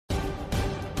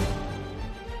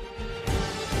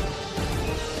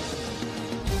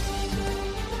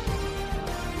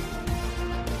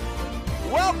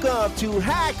Welcome to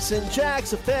Hacks and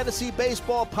Jacks, a fantasy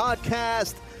baseball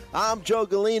podcast. I'm Joe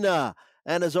Galena,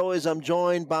 and as always, I'm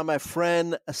joined by my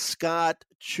friend Scott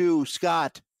Chu.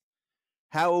 Scott,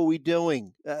 how are we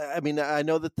doing? I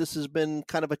know that this has been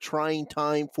kind of a trying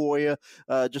time for you.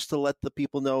 Just to let the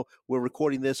people know, we're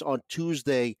recording this on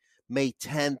Tuesday, May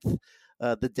 10th,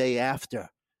 the day after.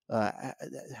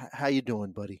 How you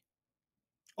doing, buddy?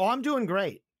 Oh, I'm doing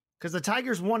great because the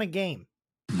Tigers won a game.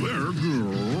 They're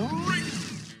great.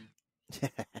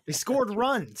 They scored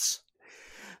runs.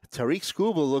 Tariq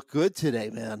Skubal looked good today,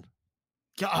 man.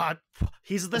 God,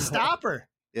 he's the stopper.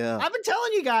 Yeah. I've been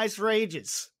telling you guys for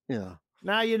ages. Yeah.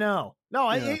 Now you know.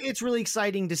 No, Yeah. it's really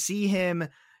exciting to see him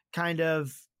kind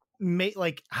of make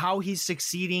like how he's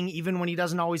succeeding, even when he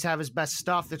doesn't always have his best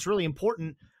stuff. That's really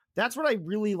important. That's what I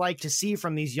really like to see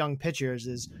from these young pitchers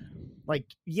is like,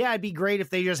 yeah, it'd be great if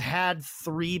they just had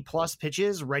 3+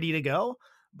 pitches ready to go,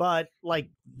 but like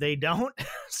they don't.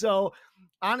 So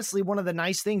honestly, one of the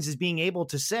nice things is being able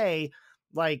to say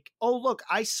like, oh, look,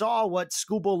 I saw what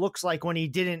Skubal looks like when he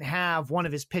didn't have one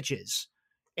of his pitches.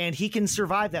 And he can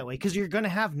survive that way because you're going to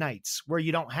have nights where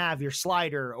you don't have your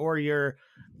slider or your,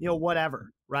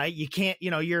 whatever, right? You can't,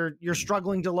 you're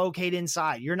struggling to locate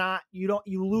inside. You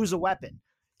lose a weapon.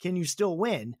 Can you still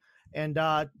win? And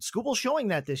Skubal's showing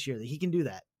that this year that he can do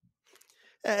that.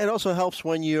 It also helps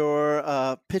when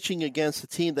you're pitching against a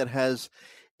team that has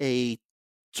a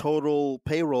total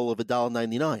payroll of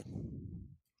 $1.99.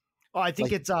 Oh, I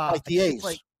think it's like the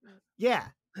A's. Yeah.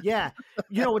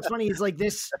 What's funny is like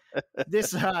this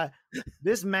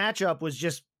matchup was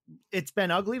just, it's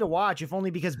been ugly to watch, if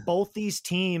only because both these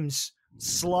teams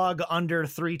slug under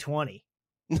 320.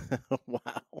 Wow.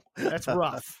 That's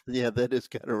rough. Yeah, that is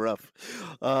kind of rough.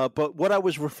 But what I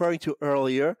was referring to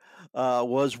earlier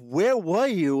was, where were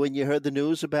you when you heard the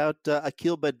news about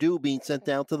Akil Baddoo being sent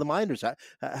down to the minors?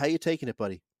 How you taking it,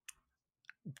 buddy?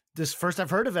 This first I've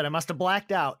heard of it. I must have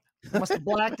blacked out.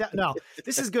 No,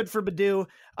 this is good for Baddoo.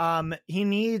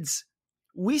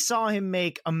 We saw him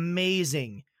make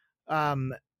amazing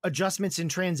adjustments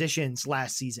and transitions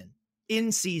last season,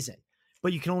 in season,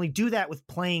 but you can only do that with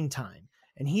playing time.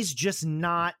 And he's just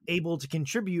not able to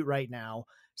contribute right now.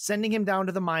 Sending him down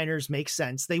to the minors makes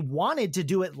sense. They wanted to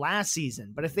do it last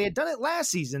season, but if they had done it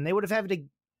last season, they would have had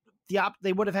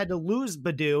to lose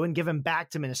Baddoo and give him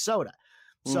back to Minnesota.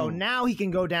 So now he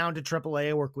can go down to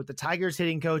AAA, work with the Tigers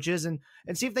hitting coaches and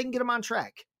see if they can get him on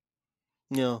track.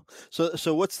 Yeah.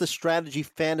 So what's the strategy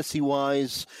fantasy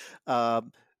wise?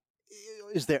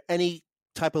 Is there any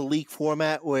type of league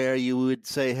format where you would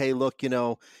say, hey, look,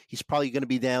 he's probably going to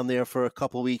be down there for a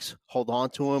couple of weeks. Hold on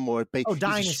to him, or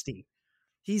dynasty.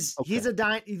 He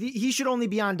should only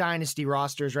be on dynasty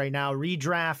rosters right now.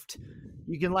 Redraft,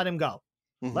 you can let him go.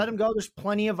 Mm-hmm. Let him go. There's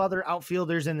plenty of other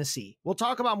outfielders in the sea. We'll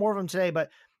talk about more of them today,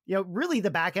 but really the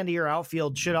back end of your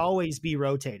outfield should always be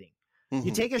rotating. Mm-hmm.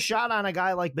 You take a shot on a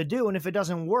guy like Baddoo, and if it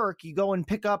doesn't work, you go and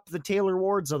pick up the Taylor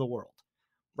Wards of the world,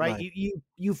 right?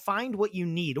 You find what you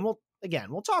need.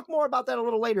 And we'll talk more about that a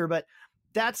little later, but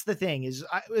that's the thing is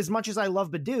as much as I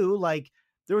love Baddoo, like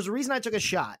there was a reason I took a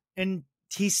shot, and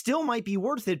he still might be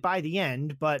worth it by the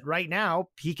end, but right now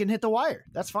he can hit the wire.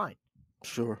 That's fine.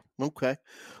 Sure. Okay.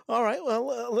 All right.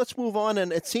 Well, let's move on.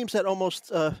 And it seems that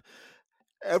almost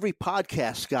every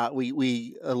podcast, Scott,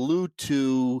 we allude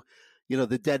to,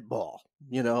 the dead ball,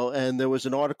 and there was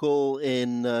an article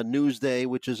in Newsday,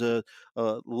 which is a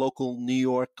local New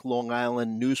York, Long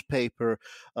Island newspaper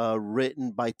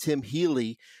written by Tim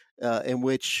Healy, in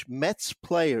which Mets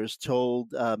players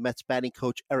told Mets batting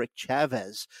coach Eric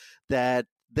Chavez that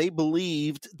they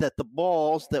believed that the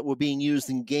balls that were being used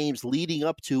in games leading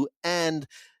up to and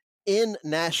in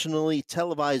nationally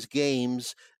televised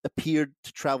games appeared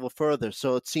to travel further.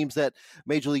 So it seems that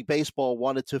Major League Baseball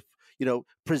wanted to,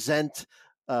 present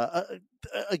a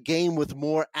game with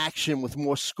more action, with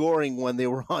more scoring when they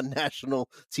were on national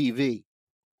TV.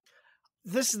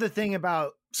 This is the thing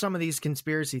about some of these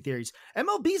conspiracy theories.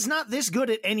 MLB's not this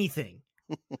good at anything.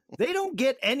 They don't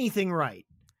get anything right.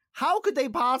 How could they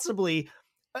possibly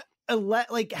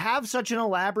have such an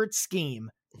elaborate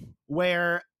scheme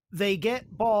where they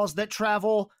get balls that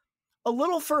travel a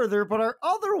little further but are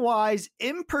otherwise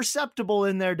imperceptible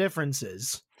in their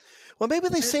differences? Well, maybe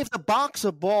they saved a box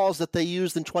of balls that they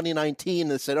used in 2019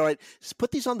 and said, all right,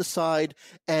 put these on the side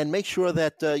and make sure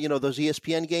that, those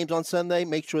ESPN games on Sunday,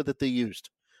 make sure that they're used.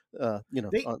 But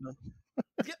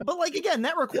again,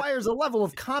 that requires a level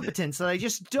of competence that I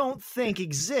just don't think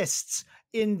exists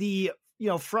in the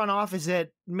front office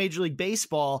at Major League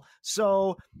Baseball.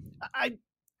 So I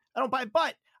don't buy it.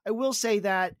 But I will say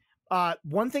that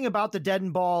one thing about the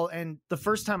dead ball, and the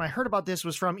first time I heard about this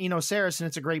was from Eno Saris, and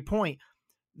it's a great point.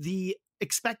 the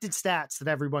expected stats that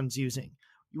everyone's using.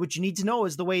 What you need to know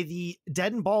is the way the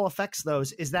dead and ball affects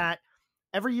those is that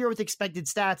every year with expected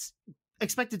stats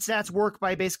work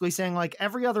by basically saying like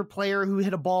every other player who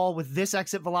hit a ball with this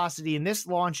exit velocity and this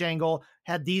launch angle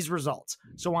had these results.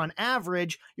 So on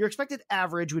average, your expected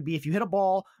average would be if you hit a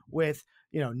ball with,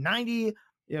 90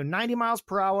 miles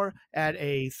per hour at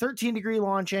a 13-degree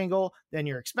launch angle, then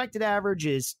your expected average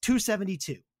is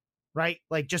 272, right?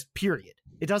 Like just period.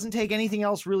 It doesn't take anything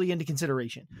else really into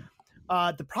consideration.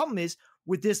 The problem is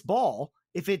with this ball,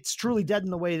 if it's truly dead in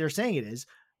the way they're saying it is,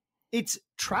 it's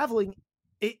traveling.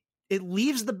 It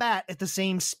leaves the bat at the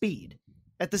same speed,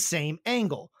 at the same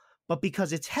angle, but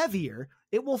because it's heavier,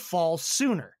 it will fall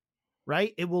sooner,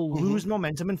 right? It will lose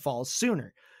momentum and fall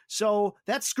sooner. So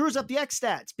that screws up the X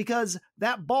stats because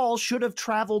that ball should have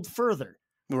traveled further.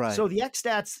 Right. So the X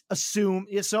stats assume,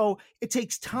 so it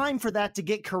takes time for that to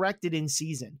get corrected in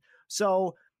season.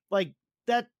 So like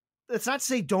that's not to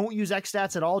say don't use X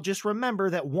stats at all. Just remember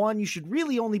that one, you should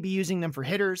really only be using them for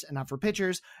hitters and not for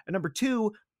pitchers. And number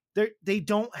two, they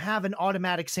don't have an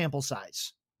automatic sample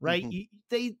size, right?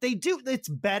 They do. It's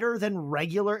better than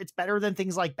regular. It's better than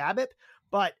things like BABIP,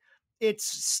 but it's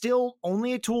still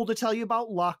only a tool to tell you about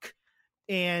luck.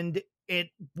 And I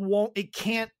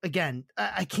can't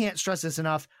stress this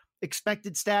enough.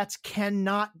 Expected stats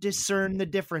cannot discern the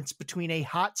difference between a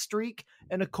hot streak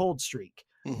and a cold streak,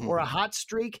 or a hot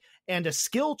streak and a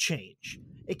skill change.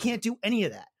 It can't do any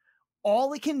of that.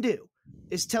 All it can do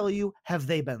is tell you, have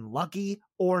they been lucky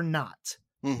or not?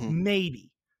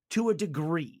 Maybe to a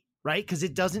degree, right? Because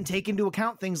it doesn't take into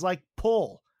account things like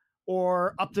pull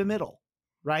or up the middle,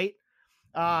 right?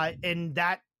 And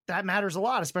that matters a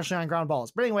lot, especially on ground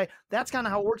balls. But anyway, that's kind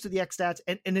of how it works with the X stats.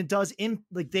 And it does,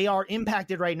 they are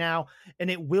impacted right now, and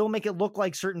it will make it look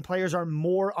like certain players are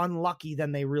more unlucky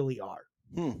than they really are.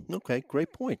 Okay,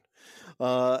 great point.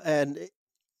 And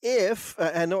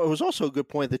I know it was also a good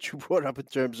point that you brought up in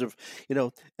terms of,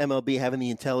 MLB having the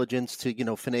intelligence to,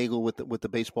 finagle with the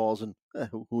baseballs, and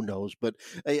who knows, but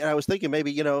I was thinking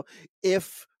maybe,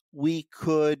 if we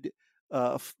could,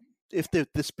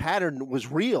 this pattern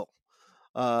was real,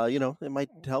 it might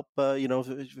help,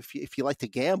 if you like to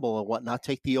gamble or whatnot,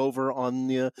 take the over on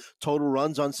the total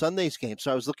runs on Sunday's game.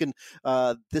 So I was looking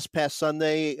this past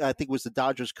Sunday, I think it was the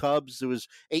Dodgers Cubs. There was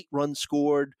 8 runs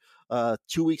scored.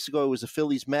 2 weeks ago, it was the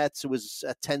Phillies Mets. It was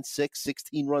a 10-6,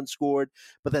 16 runs scored.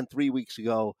 But then 3 weeks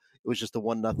ago, it was just a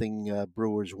 1-0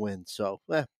 Brewers win. So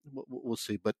we'll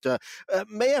see. But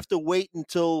may have to wait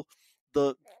until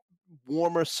the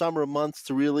warmer summer months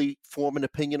to really form an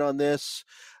opinion on this.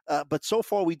 But so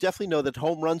far, we definitely know that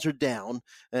home runs are down,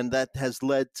 and that has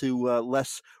led to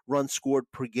less runs scored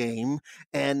per game.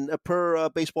 And per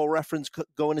Baseball Reference,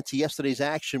 going into yesterday's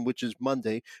action, which is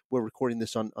Monday, we're recording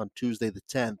this on Tuesday the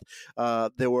 10th,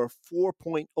 there were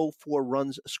 4.04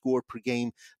 runs scored per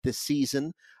game this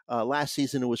season. Last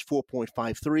season, it was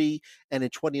 4.53, and in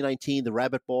 2019, the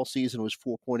rabbit ball season was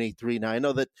 4.83. Now, I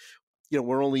know that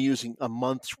we're only using a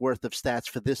month's worth of stats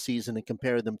for this season and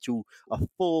compare them to a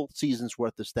full season's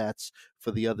worth of stats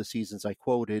for the other seasons I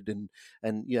quoted.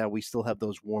 And yeah, we still have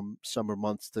those warm summer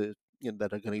months that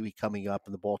are going to be coming up,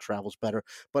 and the ball travels better.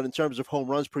 But in terms of home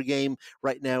runs per game,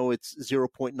 right now it's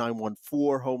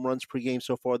 0.914 home runs per game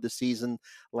so far this season.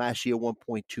 Last year,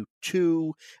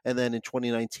 1.22. And then in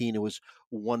 2019, it was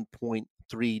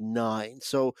 1.39.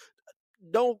 So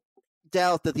no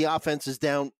doubt that the offense is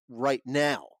down right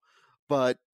now.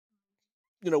 But,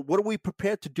 what are we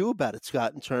prepared to do about it,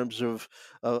 Scott, in terms of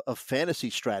fantasy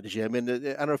strategy? I mean,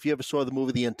 I don't know if you ever saw the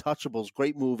movie The Untouchables.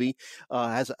 Great movie.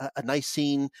 Has a nice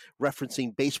scene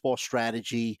referencing baseball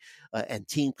strategy and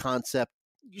team concept.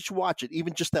 You should watch it,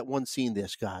 even just that one scene there,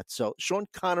 Scott. So Sean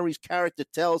Connery's character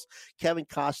tells Kevin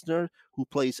Costner, who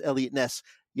plays Elliot Ness,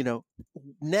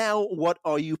 now what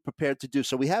are you prepared to do?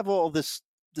 So we have all this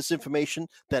information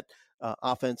that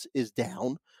offense is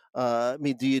down. I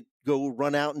mean, do you go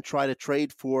run out and try to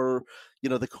trade for,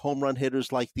 the home run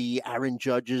hitters like the Aaron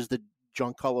Judges, the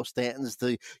Giancarlo Stantons,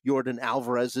 the Yordan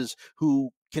Alvarez's, who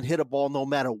can hit a ball no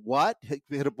matter what, hit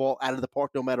a ball out of the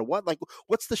park no matter what? Like,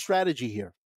 what's the strategy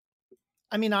here?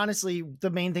 I mean, honestly,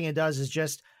 the main thing it does is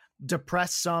just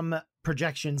depress some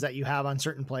projections that you have on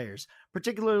certain players,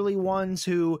 particularly ones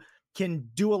who can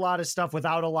do a lot of stuff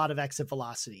without a lot of exit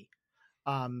velocity.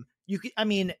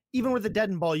 Even with the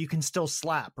dead ball, you can still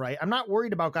slap, right? I'm not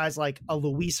worried about guys like a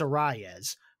Luis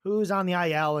Arraez, who's on the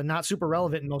IL and not super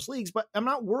relevant in most leagues, but I'm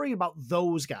not worried about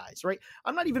those guys, right?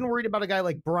 I'm not even worried about a guy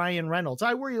like Brian Reynolds.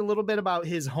 I worry a little bit about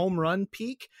his home run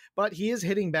peak, but he is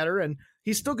hitting better and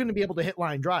he's still going to be able to hit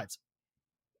line drives.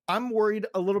 I'm worried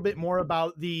a little bit more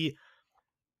about the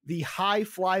the high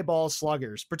fly ball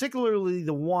sluggers, particularly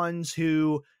the ones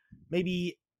who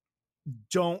maybe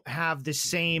don't have the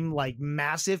same like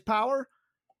massive power,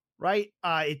 right?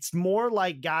 It's more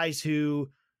like guys who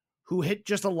hit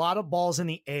just a lot of balls in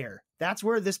the air. That's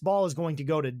where this ball is going to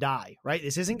go to die, right?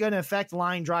 This isn't going to affect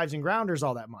line drives and grounders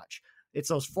all that much. It's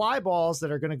those fly balls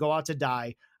that are going to go out to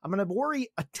die. I'm going to worry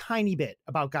a tiny bit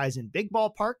about guys in big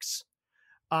ballparks.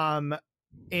 And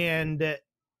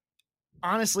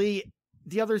honestly,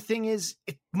 the other thing is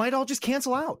it might all just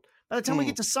cancel out. By the time we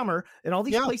get to summer and all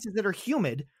these places that are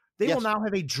humid, they will now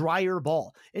have a drier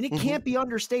ball. And it can't be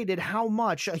understated how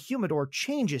much a humidor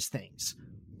changes things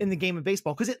in the game of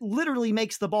baseball, because it literally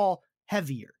makes the ball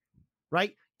heavier,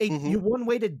 right? One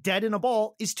way to deaden a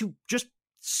ball is to just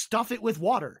stuff it with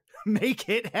water, make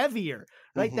it heavier,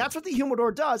 right? That's what the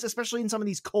humidor does, especially in some of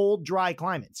these cold, dry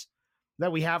climates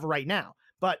that we have right now.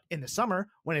 But in the summer,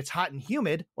 when it's hot and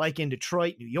humid, like in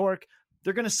Detroit, New York,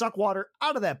 they're going to suck water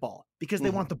out of that ball because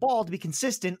they want the ball to be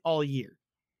consistent all year.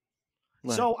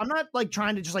 Right. So I'm not like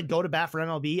trying to just like go to bat for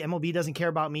MLB. MLB doesn't care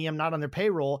about me. I'm not on their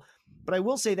payroll. But I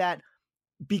will say that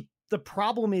the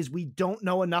problem is we don't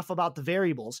know enough about the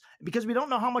variables. Because we don't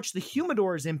know how much the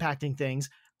humidor is impacting things,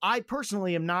 I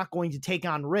personally am not going to take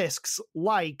on risks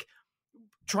like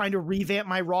trying to revamp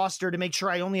my roster to make sure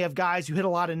I only have guys who hit a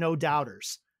lot of no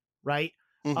doubters, right?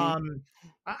 I'm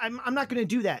not going to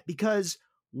do that, because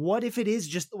what if it is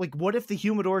just like, what if the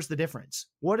humidor is the difference?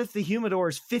 What if the humidor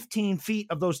is 15 feet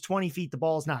of those 20 feet, the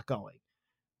ball's not going,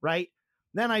 right?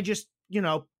 Then I just,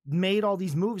 made all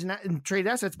these moves and trade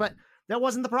assets, but that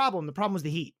wasn't the problem. The problem was the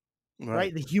heat,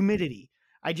 right? The humidity.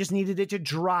 I just needed it to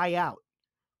dry out,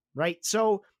 right?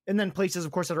 So, and then places,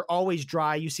 of course, that are always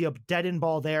dry, you see a deadened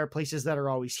ball there. Places that are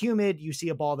always humid, you see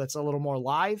a ball that's a little more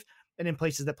live. And in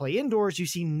places that play indoors, you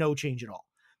see no change at all.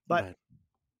 But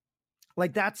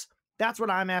like, that's what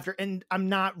I'm after. And I'm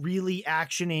not really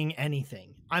actioning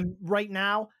anything. I'm right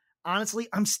now, honestly,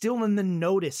 I'm still in the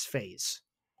notice phase,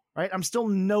 right? I'm still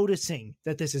noticing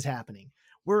that this is happening.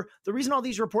 The reason all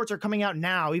these reports are coming out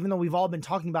now, even though we've all been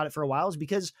talking about it for a while, is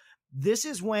because this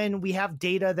is when we have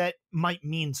data that might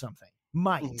mean something.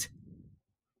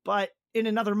 But in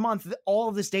another month, all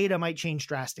of this data might change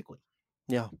drastically.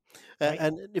 Yeah. Right?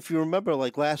 And if you remember,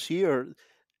 like last year,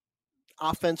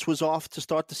 offense was off to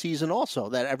start the season also,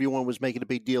 that everyone was making a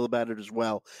big deal about it as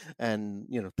well. And,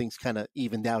 things kind of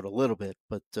evened out a little bit.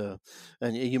 But,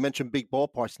 and you mentioned big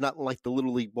ballparks, not like the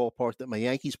Little League ballpark that my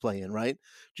Yankees play in, right?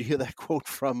 Did you hear that quote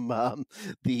from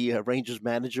the Rangers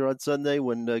manager on Sunday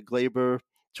when Gleyber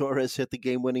Torres hit the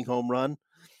game-winning home run?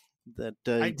 That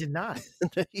I did not.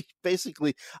 He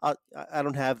basically, I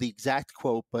don't have the exact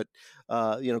quote, but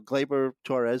Gleyber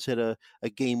Torres hit a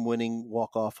game-winning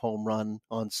walk-off home run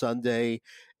on Sunday,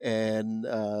 and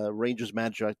Rangers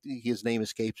manager, his name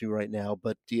escapes me right now,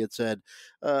 but he had said,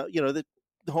 the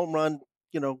home run,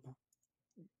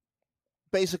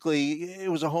 basically, it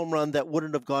was a home run that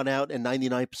wouldn't have gone out in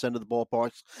 99% of the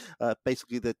ballparks.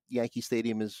 Basically, the Yankee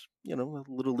Stadium is, a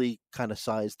Little League kind of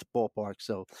sized ballpark.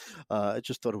 So I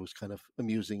just thought it was kind of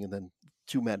amusing. And then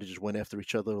two managers went after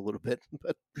each other a little bit.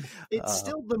 But it's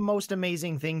still the most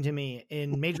amazing thing to me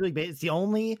in Major League Baseball. It's the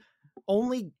only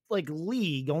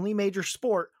only major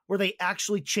sport where they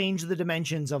actually change the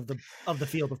dimensions of the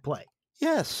field of play.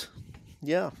 Yes.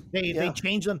 Yeah. They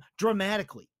change them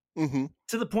dramatically.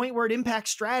 To the point where it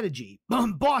impacts strategy.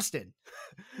 Boston.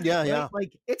 Yeah, right? yeah.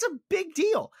 Like, it's a big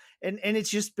deal. And it's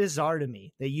just bizarre to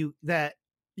me that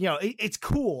it's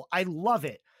cool. I love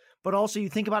it. But also you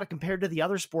think about it compared to the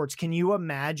other sports. Can you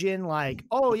imagine like,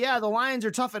 oh yeah, the Lions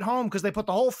are tough at home because they put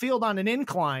the whole field on an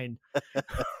incline,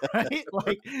 right?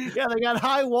 Like, yeah, they got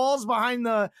high walls behind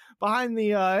the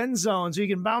end zone so you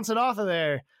can bounce it off of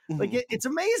there. Like it's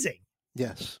amazing.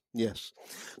 Yes.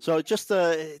 So just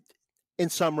in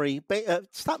summary,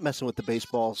 stop messing with the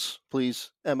baseballs,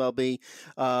 please, MLB.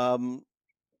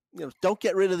 Don't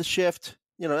get rid of the shift.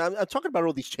 I'm talking about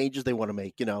all these changes they want to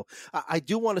make. I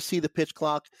do want to see the pitch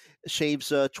clock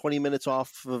shaves 20 minutes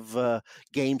off of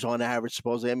games on average,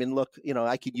 supposedly. I mean, look,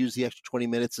 I could use the extra 20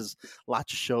 minutes as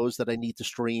lots of shows that I need to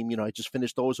stream. I just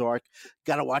finished Ozark.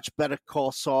 Got to watch Better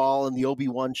Call Saul, and the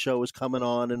Obi-Wan show is coming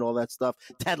on and all that stuff.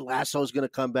 Ted Lasso is going to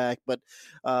come back. But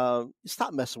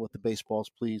stop messing with the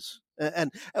baseballs, please.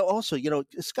 And also,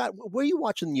 Scott, where are you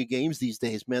watching your games these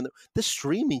days, man? This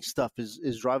streaming stuff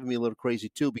is driving me a little crazy,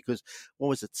 too, because what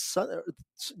was it?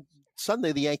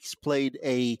 Sunday, the Yankees played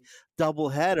a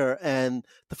doubleheader, and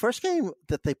the first game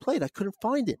that they played, I couldn't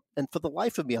find it. And for the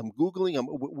life of me, I'm Googling,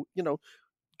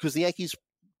 because the Yankees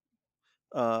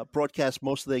broadcast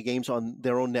most of their games on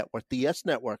their own network, the Yes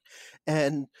Network.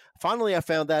 And finally, I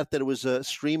found out that it was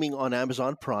streaming on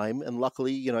Amazon Prime. And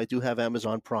luckily, I do have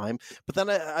Amazon Prime. But then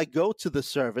I go to the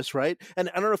service, right? And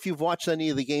I don't know if you've watched any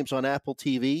of the games on Apple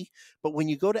TV, but when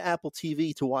you go to Apple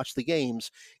TV to watch the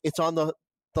games, it's on the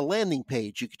landing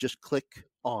page. You could just click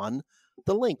on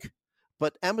the link.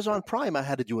 But Amazon Prime, I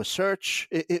had to do a search.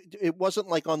 It wasn't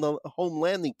like on the home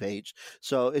landing page.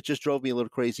 So it just drove me a little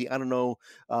crazy. I don't know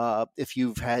if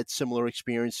you've had similar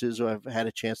experiences or have had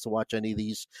a chance to watch any of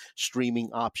these streaming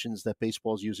options that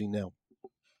baseball's using now.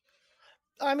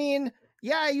 I mean,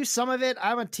 yeah, I use some of it.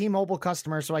 I'm a T-Mobile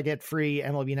customer, so I get free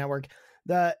MLB Network.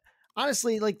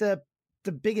 Honestly, like the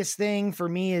biggest thing for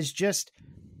me is just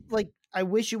like, I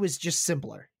wish it was just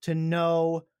simpler to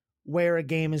know where a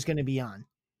game is going to be on.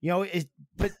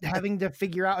 But having to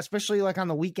figure out, especially like on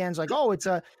the weekends, like, oh, it's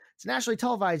a nationally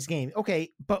televised game. Okay,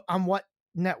 but on what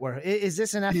network? Is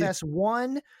this an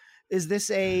FS1? Is this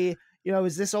is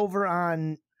this over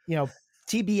on,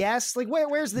 TBS? Like,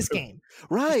 where's this game?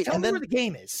 Right. Just tell me where the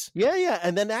game is. Yeah.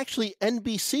 And then actually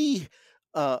NBC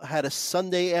had a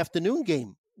Sunday afternoon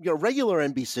game, regular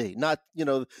NBC, not,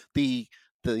 the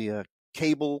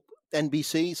cable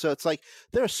NBC. So it's like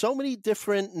there are so many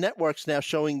different networks now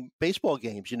showing baseball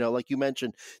games, like you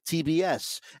mentioned,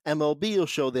 TBS, MLB will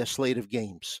show their slate of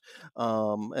games.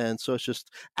 And so it's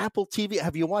just Apple TV.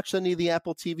 Have you watched any of the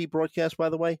Apple TV broadcasts, by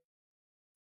the way?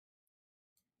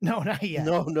 No, not yet.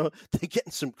 No, they're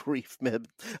getting some grief, man.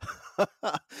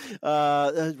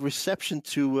 Reception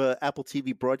to Apple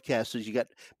TV broadcasters. You got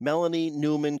Melanie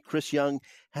Newman, Chris Young,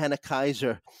 Hannah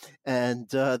Kaiser. And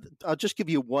I'll just give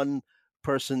you one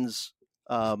person's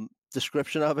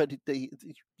description of it.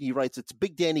 He writes, it's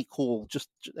Big Danny Cool, just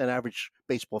an average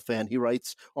baseball fan. He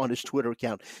writes on his Twitter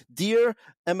account, "Dear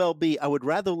MLB, I would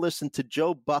rather listen to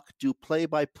Joe Buck do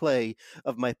play-by-play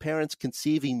of my parents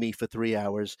conceiving me for 3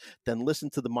 hours than listen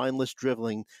to the mindless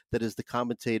driveling that is the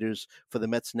commentators for the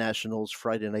Mets Nationals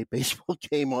Friday night baseball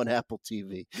game on Apple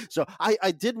TV." So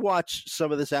I did watch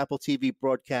some of this Apple TV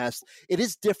broadcast. It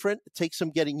is different. It takes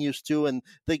some getting used to, and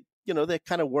they're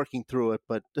kind of working through it,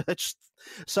 but just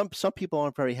some people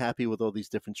aren't very happy with all these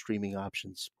different streaming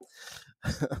options.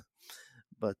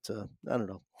 But I don't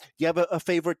know. Do you have a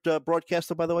favorite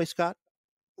broadcaster, by the way, Scott?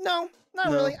 No, not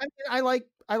really. I mean,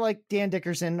 I like Dan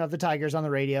Dickerson of the Tigers on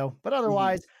the radio, but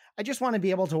otherwise, I just want to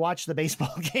be able to watch the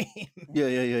baseball game.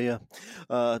 Yeah.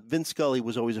 Vin Scully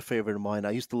was always a favorite of mine.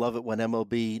 I used to love it when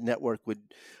MLB Network would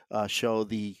show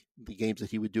the games that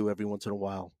he would do every once in a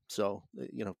while. So,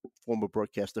 former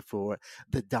broadcaster for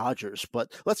the Dodgers.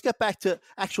 But let's get back to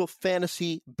actual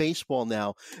fantasy baseball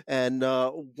now. And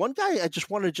one guy I just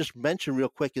wanted to mention real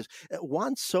quick is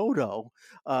Juan Soto.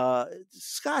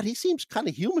 Scott, he seems kind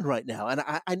of human right now, and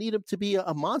I need him to be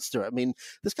a monster. I mean,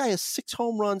 this guy has 6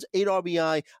 home runs, 8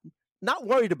 RBI. Not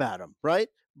worried about him, right?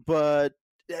 But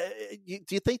do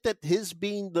you think that his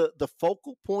being the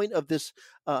focal point of this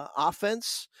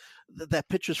offense that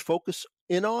pitchers focus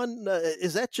in on,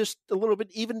 is that just a little bit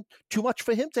even too much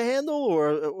for him to handle,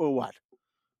 or what?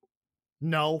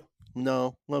 No.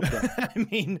 Okay. I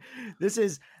mean, this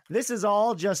is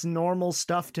all just normal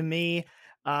stuff to me.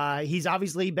 He's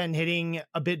obviously been hitting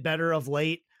a bit better of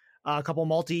late. A couple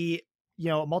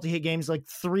multi-hit games, like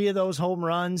 3 of those home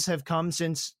runs have come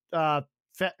since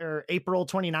April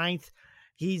 29th.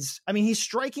 He's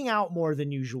striking out more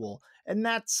than usual, and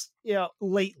that's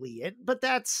lately. But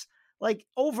that's like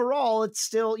overall, it's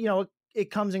still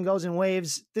it comes and goes in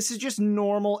waves. This is just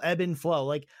normal ebb and flow.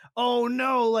 Like, oh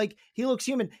no, like he looks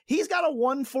human. He's got a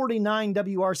 149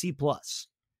 WRC plus.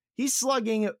 He's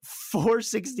slugging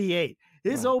 468.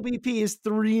 His OBP is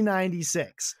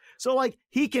 396. So like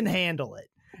he can handle it.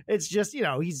 It's just,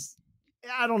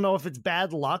 I don't know if it's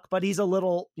bad luck, but he's a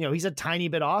little, he's a tiny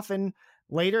bit off, and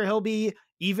later he'll be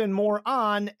even more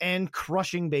on and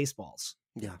crushing baseballs.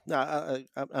 Yeah,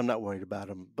 I'm not worried about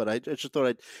him, but I just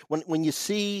thought when you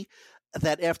see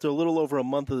that after a little over a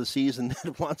month of the season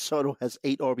that Juan Soto has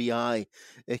 8 RBI,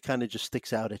 it kind of just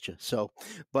sticks out at you. So,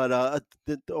 but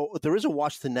there is a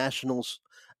Washington Nationals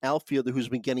outfielder who's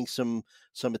been getting some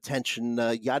attention.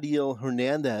 Yadiel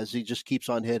Hernandez, he just keeps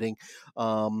on hitting.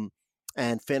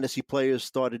 And fantasy players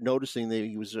started noticing that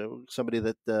he was somebody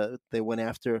that they went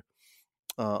after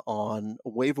on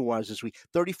waiver wires this week.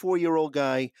 34-year-old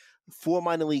guy, 4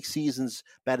 minor league seasons,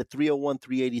 batted .301,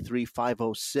 .383,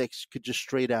 .506, could just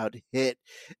straight out hit.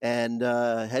 And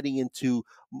heading into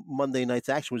Monday night's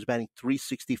action was batting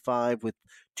 .365 with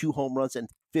 2 home runs and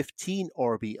 15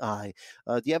 RBI.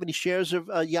 Do you have any shares of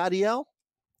Yadiel?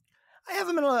 I have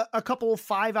him in a couple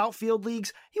 5 outfield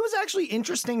leagues. He was actually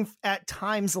interesting at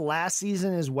times last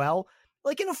season as well.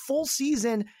 like in a full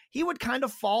season, he would kind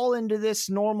of fall into this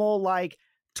normal, like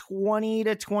 20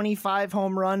 to 25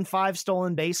 home run, 5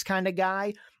 stolen base kind of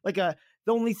guy. The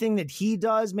only thing that he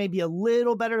does maybe a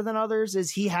little better than others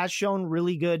is he has shown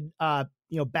really good,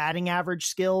 batting average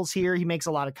skills here. He makes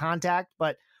a lot of contact,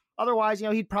 but otherwise,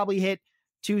 he'd probably hit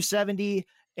 270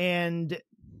 and,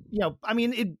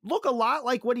 it'd look a lot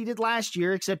like what he did last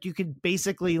year, except you could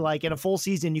basically, like in a full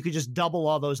season, you could just double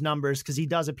all those numbers because he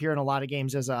does appear in a lot of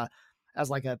games as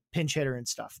like a pinch hitter and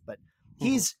stuff. But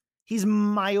he's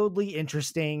mildly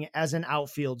interesting as an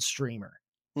outfield streamer,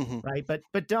 right? But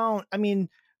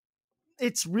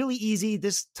it's really easy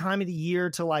this time of the year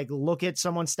to like look at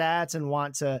someone's stats and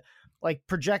want to like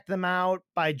project them out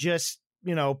by just,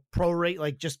 prorate,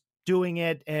 like just doing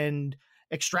it and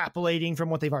extrapolating from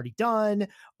what they've already done,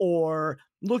 or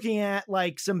looking at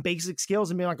like some basic skills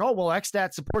and being like, oh, well,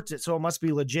 XStat supports it, so it must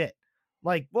be legit.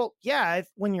 Like, well, yeah,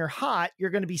 when you're hot, you're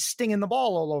going to be stinging the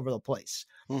ball all over the place.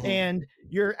 And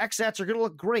your XStats are going to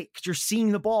look great because you're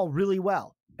seeing the ball really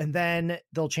well. And then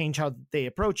they'll change how they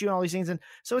approach you and all these things. And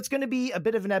so it's going to be a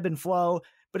bit of an ebb and flow.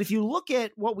 But if you look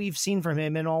at what we've seen from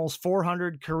him in almost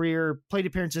 400 career plate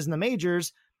appearances in the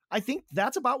majors, I think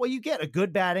that's about what you get: a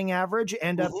good batting average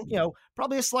and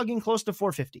probably a slugging close to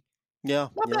 450. Yeah.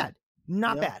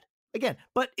 Not bad. Again,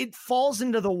 but it falls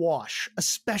into the wash,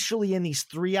 especially in these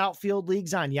 3 outfield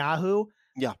leagues on Yahoo.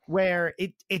 Yeah. Where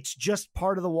it's just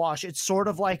part of the wash. It's sort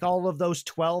of like all of those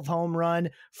 12 home run,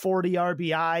 40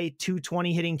 RBI,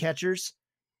 220 hitting catchers.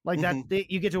 Like that,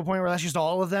 you get to a point where that's just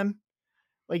all of them.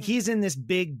 Like he's in this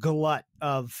big glut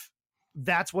of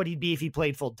that's what he'd be if he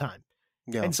played full time.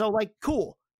 Yeah. And so like,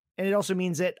 cool. And it also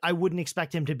means that I wouldn't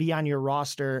expect him to be on your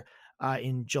roster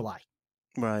in July.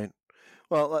 Right.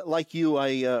 Well, like you,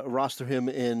 I roster him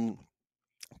in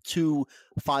 2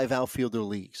 5 outfielder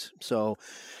leagues. So,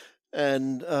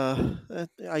 and I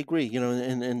agree.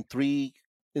 In 3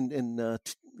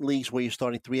 leagues where you're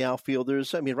starting 3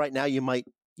 outfielders. I mean, right now you might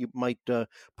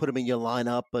put him in your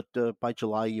lineup, but by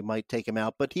July you might take him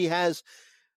out. But he has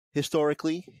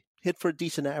historically hit for a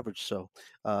decent average. So,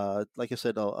 like I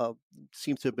said,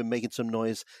 seems to have been making some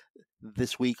noise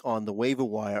this week on the waiver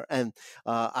wire. And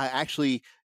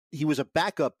he was a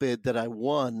backup bid that I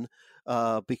won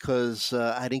because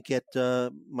I didn't get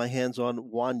my hands on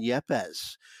Juan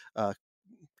Yepez.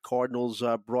 Cardinals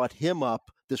brought him up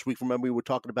this week. Remember, we were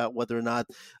talking about whether or not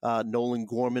Nolan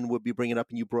Gorman would be bringing up,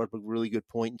 and you brought up a really good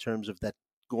point in terms of that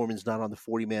Gorman's not on the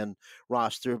 40-man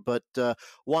roster. But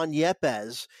Juan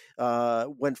Yepez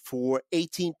went for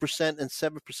 18% and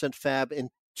 7% fab in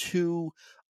 2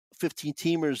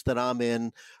 15-teamers that I'm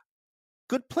in.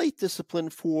 Good plate discipline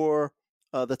for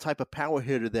the type of power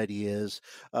hitter that he is.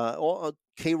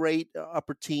 K rate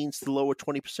upper teens to lower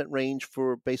 20% range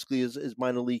for basically his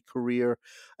minor league career,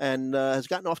 and has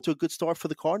gotten off to a good start for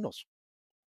the Cardinals.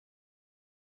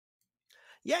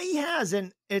 Yeah, he has.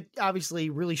 And it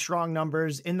obviously really strong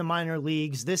numbers in the minor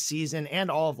leagues this season and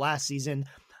all of last season.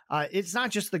 It's not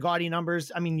just the gaudy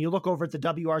numbers. I mean, you look over at the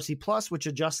WRC Plus, which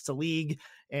adjusts the league,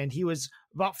 and he was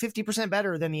about 50%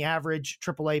 better than the average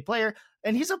AAA player.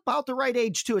 And he's about the right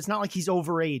age, too. It's not like he's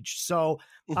overaged. So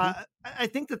I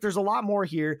think that there's a lot more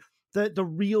here. The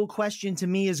real question to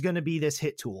me is going to be this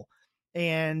hit tool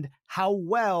and how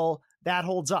well that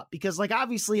holds up. Because, like,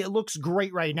 obviously it looks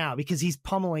great right now because he's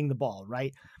pummeling the ball,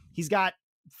 right? He's got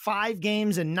 5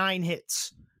 games and 9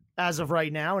 hits as of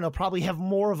right now, and he'll probably have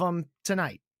more of them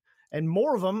tonight. And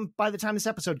more of them by the time this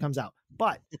episode comes out.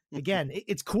 But again,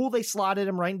 it's cool they slotted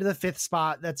him right into the 5th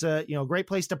spot. That's a great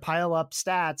place to pile up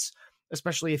stats,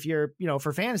 especially if you're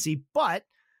for fantasy. But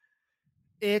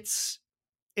it's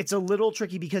a little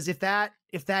tricky because if that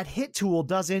hit tool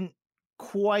doesn't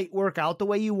quite work out the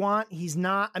way you want, he's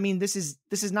not. I mean, this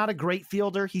is not a great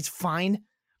fielder. He's fine,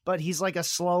 but he's like a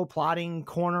slow plodding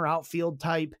corner outfield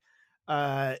type.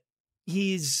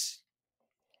 He's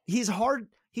hard.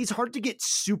 He's hard to get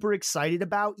super excited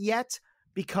about yet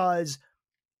because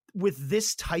with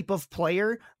this type of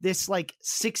player, this like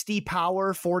 60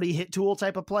 power, 40 hit tool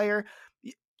type of player,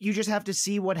 you just have to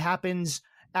see what happens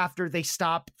after they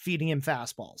stop feeding him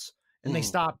fastballs and they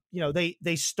stop,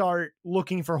 they start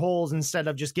looking for holes instead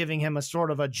of just giving him a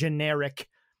sort of a generic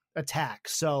attack.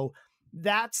 So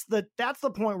that's the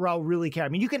point where I'll really care. I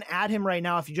mean, you can add him right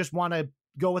now if you just want to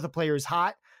go with a player who's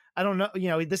hot. I don't know.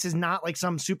 This is not like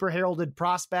some super heralded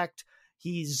prospect.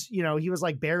 He's, he was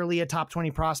like barely a top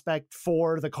 20 prospect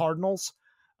for the Cardinals.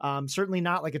 Certainly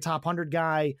not like a top 100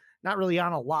 guy, not really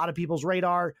on a lot of people's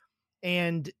radar.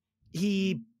 And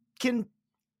he'll do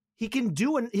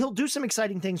some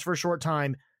exciting things for a short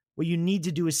time. What you need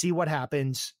to do is see what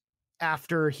happens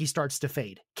after he starts to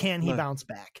fade? Can he bounce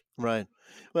back? Right.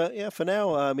 Well, yeah, for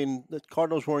now, I mean, the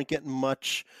Cardinals weren't getting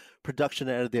much production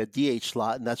out of their DH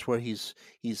slot, and that's where he's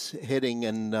hitting.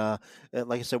 And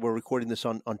like I said, we're recording this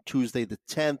on Tuesday the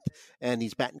 10th, and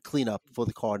he's batting cleanup for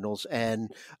the Cardinals.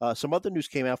 And some other news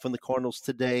came out from the Cardinals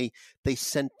today. They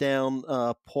sent down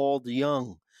Paul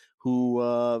DeJong,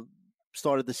 who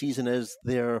started the season as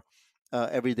their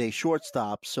everyday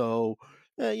shortstop. So,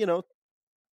 you know,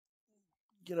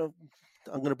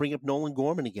 I'm going to bring up Nolan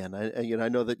Gorman again. I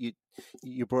know that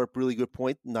you brought up a really good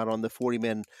point. Not on the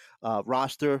 40-man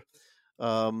roster.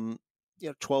 12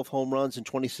 home runs in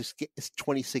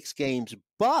 26 games,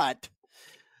 but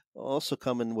also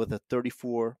coming with a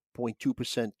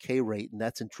 34.2% K rate, and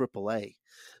that's in AAA.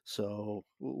 So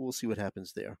we'll see what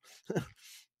happens there.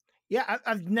 Yeah,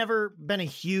 I've never been a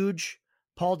huge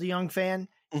Paul DeJong fan.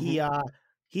 Mm-hmm.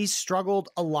 He's struggled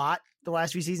a lot the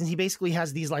last few seasons. He basically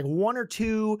has these like one or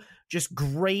two just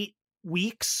great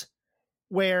weeks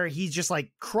where he's just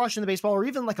like crushing the baseball, or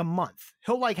even like a month.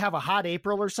 He'll like have a hot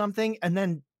April or something and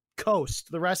then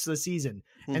coast the rest of the season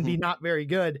and be not very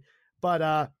good.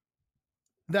 But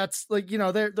that's like,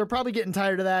 they're probably getting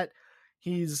tired of that.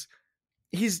 He's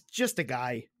just a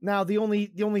guy. Now, the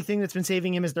only thing that's been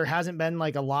saving him is there hasn't been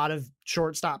like a lot of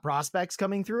shortstop prospects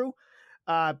coming through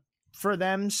for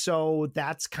them. So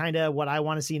that's kind of what I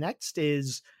want to see next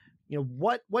is,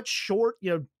 what short,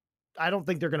 I don't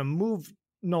think they're going to move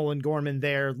Nolan Gorman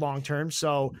there long-term.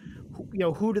 So,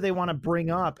 who do they want to bring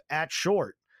up at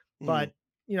short? But,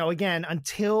 again,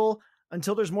 until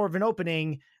there's more of an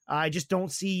opening, I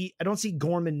don't see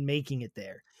Gorman making it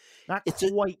there. Not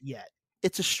quite yet.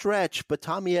 It's a stretch, but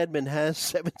Tommy Edman has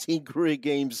 17 career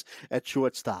games at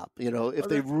shortstop. If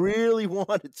they really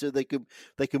wanted to, they could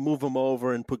move him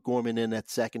over and put Gorman in at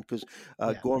second, because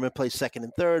Gorman plays second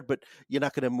and third, but you're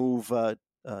not going to move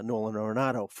Nolan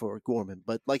Arenado for Gorman.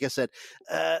 But like I said,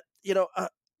 I'd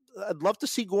love to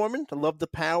see Gorman. I love the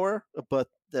power, but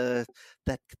that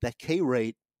K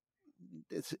rate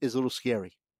is a little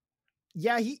scary.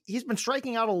 Yeah, he's been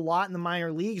striking out a lot in the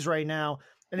minor leagues right now,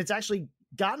 and it's actually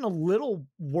gotten a little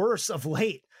worse of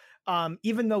late,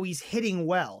 even though he's hitting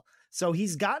well. So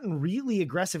he's gotten really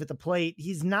aggressive at the plate.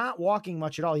 He's not walking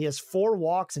much at all. He has 4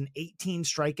 walks and 18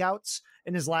 strikeouts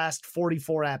in his last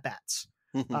 44 at-bats,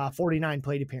 49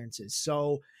 plate appearances.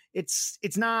 So it's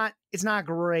not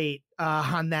great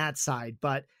on that side,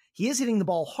 but he is hitting the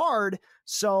ball hard.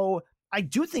 So I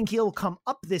do think he'll come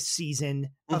up this season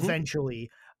eventually.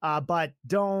 But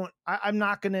I'm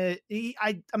not gonna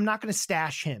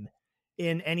stash him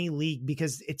in any league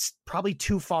because it's probably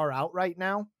too far out right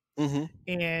now.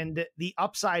 And the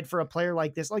upside for a player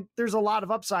like this, like there's a lot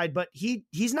of upside, but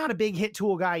he's not a big hit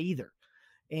tool guy either.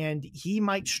 And he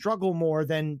might struggle more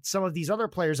than some of these other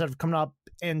players that have come up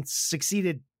and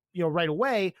succeeded, right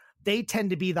away. They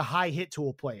tend to be the high hit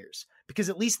tool players because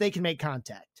at least they can make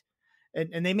contact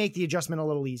and they make the adjustment a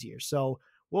little easier. So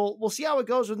we'll see how it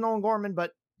goes with Nolan Gorman,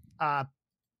 but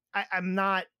I'm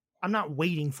not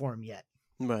waiting for him yet.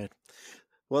 Right.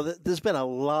 Well, there's been a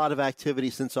lot of activity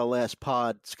since our last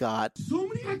pod, Scott. So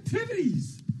many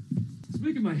activities. It's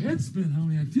making my head spin how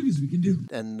many activities we can do.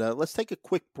 And let's take a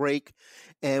quick break.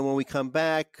 And when we come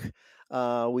back,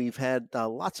 we've had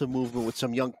lots of movement with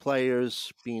some young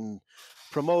players being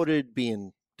promoted,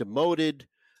 being demoted.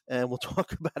 And we'll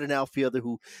talk about an outfielder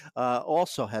who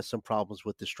also has some problems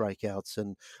with the strikeouts.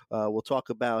 And we'll talk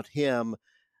about him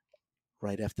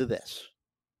right after this.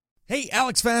 Hey,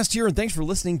 Alex Fast here, and thanks for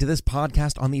listening to this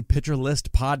podcast on the Pitcher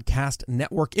List Podcast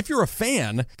Network. If you're a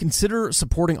fan, consider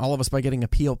supporting all of us by getting a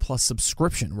PL Plus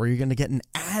subscription, where you're going to get an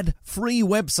ad-free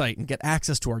website and get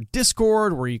access to our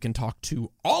Discord, where you can talk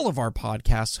to all of our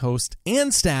podcast hosts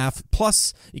and staff.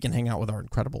 Plus, you can hang out with our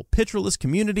incredible Pitcher List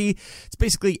community. It's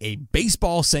basically a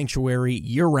baseball sanctuary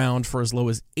year-round for as low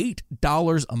as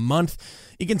 $8 a month.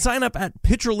 You can sign up at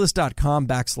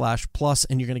pitcherlist.com/plus,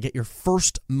 and you're going to get your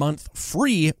first month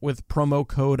free with promo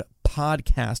code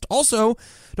podcast. Also,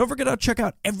 don't forget to check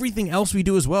out everything else we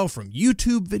do as well, from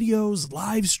YouTube videos,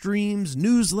 live streams,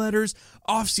 newsletters,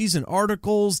 off-season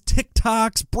articles,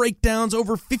 TikToks, breakdowns,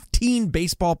 over 15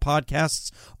 baseball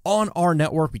podcasts on our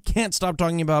network. We can't stop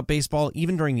talking about baseball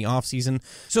even during the off-season.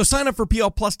 So sign up for PL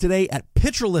Plus today at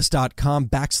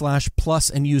pitcherlist.com/plus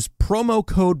and use promo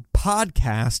code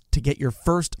podcast to get your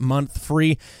first month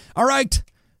free. All right.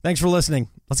 Thanks for listening.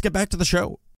 Let's get back to the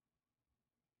show.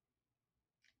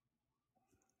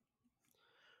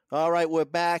 All right, we're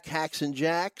back. Hacks and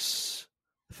Jacks,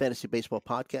 the Fantasy Baseball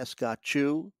Podcast. Scott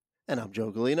Chu, and I'm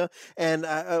Joe Galena. And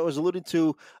I was alluding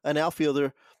to an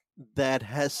outfielder that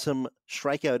has some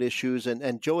strikeout issues,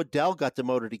 and Joe Adell got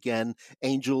demoted again.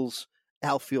 Angels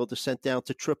outfielder sent down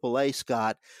to AAA,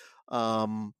 Scott.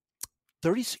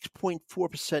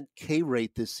 36.4% K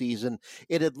rate this season.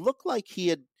 It had looked like he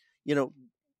had,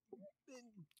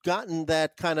 gotten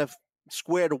that kind of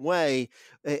squared away.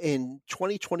 In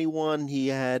 2021, he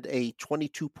had a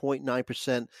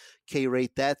 22.9% K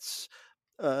rate. That's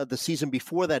the season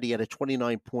before that, he had a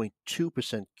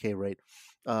 29.2% K rate.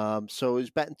 So he's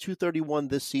batting .231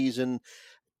 this season,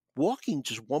 walking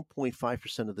just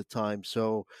 1.5% of the time.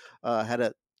 So had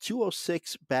a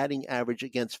 .206 batting average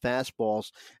against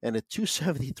fastballs and a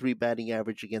 .273 batting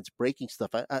average against breaking stuff.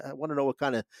 I want to know what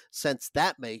kind of sense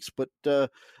that makes, but I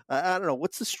don't know.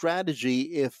 What's the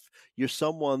strategy if you're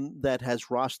someone that has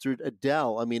rostered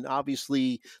Adele? I mean,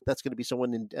 obviously that's going to be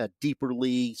someone in deeper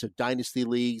leagues or dynasty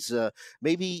leagues.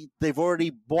 Maybe they've already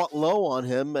bought low on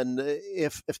him, and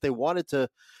if they wanted to,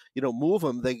 move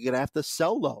him, they're going to have to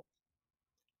sell low.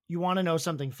 You want to know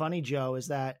something funny, Joe, is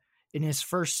that in his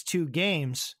first 2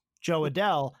 games, Joe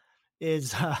Adele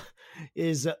is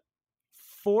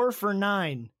 4 for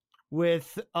 9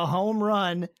 with a home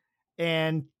run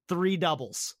and 3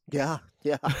 doubles. Yeah.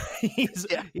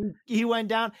 He went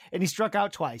down and he struck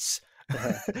out twice.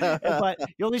 But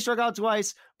he only struck out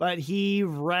twice, but he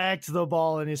wrecked the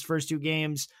ball in his first 2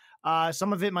 games.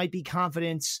 Some of it might be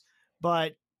confidence,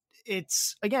 but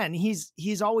it's, again,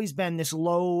 he's always been this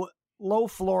low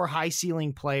floor, high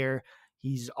ceiling player.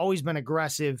 He's always been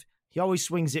aggressive. He always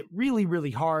swings it really,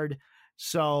 really hard.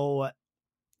 So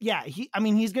yeah,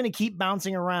 he's going to keep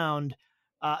bouncing around.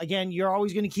 Again, you're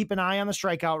always going to keep an eye on the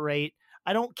strikeout rate.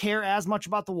 I don't care as much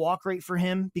about the walk rate for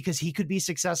him because he could be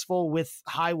successful with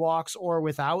high walks or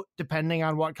without, depending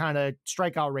on what kind of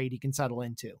strikeout rate he can settle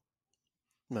into.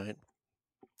 Right.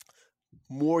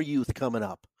 More youth coming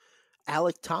up.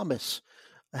 Alek Thomas,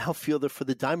 outfielder for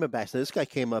the Diamondbacks. Now, this guy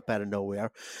came up out of nowhere.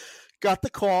 Got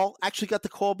the call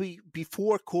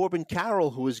before Corbin Carroll,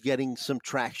 who was getting some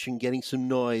traction, getting some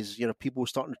noise. People were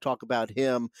starting to talk about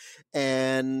him.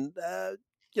 And,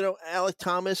 Alek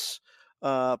Thomas,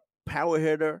 power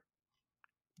hitter,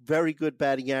 very good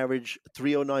batting average,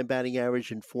 309 batting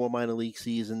average in 4 minor league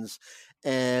seasons.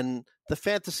 And the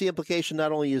fantasy implication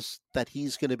not only is that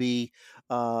he's going to be,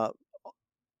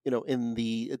 in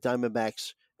the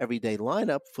Diamondbacks everyday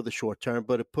lineup for the short term,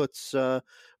 but it puts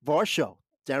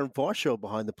Darren Varsho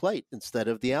behind the plate instead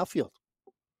of the outfield.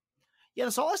 Yeah,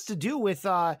 this all has to do with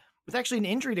actually an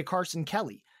injury to Carson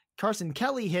Kelly. Carson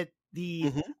Kelly hit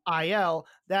the IL.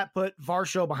 That put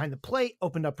Varsho behind the plate,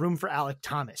 opened up room for Alek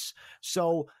Thomas.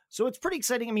 So it's pretty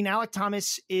exciting. I mean, Alek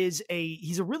Thomas he's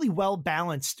a really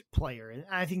well-balanced player. And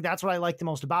I think that's what I like the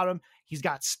most about him. He's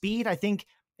got speed. I think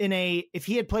if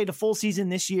he had played a full season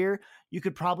this year, you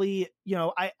could probably,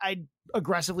 I'd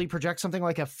aggressively project something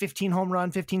like a 15 home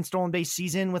run, 15 stolen base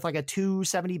season with like a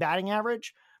 270 batting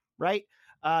average, right?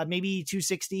 Maybe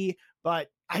 260, but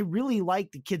I really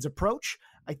like the kid's approach.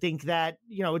 I think that,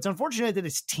 it's unfortunate that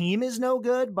his team is no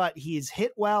good, but he's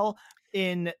hit well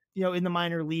in the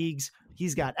minor leagues.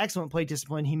 He's got excellent plate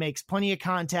discipline. He makes plenty of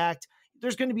contact.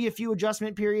 There's going to be a few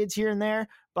adjustment periods here and there,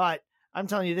 but I'm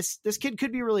telling you, this kid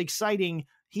could be really exciting.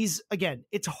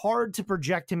 It's hard to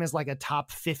project him as like a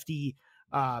top 50.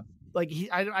 I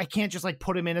can't just like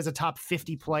put him in as a top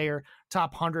 50 player,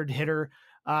 top 100 hitter.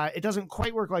 It doesn't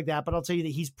quite work like that, but I'll tell you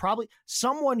that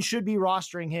someone should be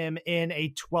rostering him in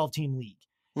a 12-team league.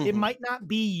 Mm-hmm. It might not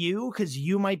be you because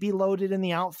you might be loaded in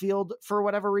the outfield for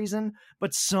whatever reason,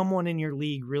 but someone in your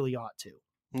league really ought to.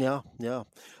 Yeah.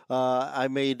 I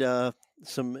made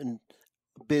some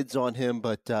bids on him,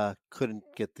 but couldn't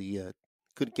get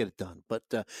it done. But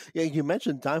you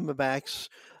mentioned Diamondbacks,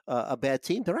 a bad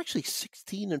team. They're actually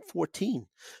 16-14.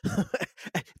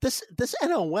 This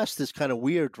NL West is kind of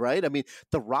weird, right? I mean,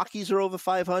 the Rockies are over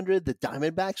 500. The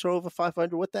Diamondbacks are over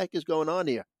 500. What the heck is going on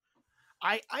here?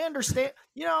 I understand.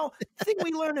 The thing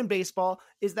we learn in baseball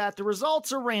is that the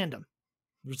results are random.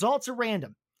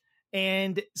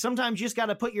 And sometimes you just got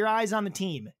to put your eyes on the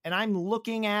team. And I'm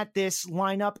looking at this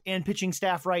lineup and pitching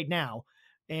staff right now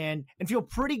and feel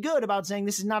pretty good about saying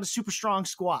this is not a super strong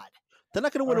squad. They're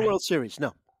not going to win a World Series.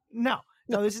 No,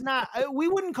 this is not. We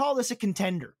wouldn't call this a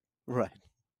contender. Right.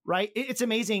 It's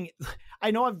amazing. I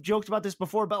know I've joked about this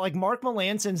before, but like Mark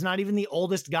Melanson's not even the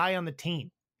oldest guy on the team.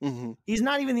 Mm-hmm. He's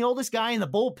not even the oldest guy in the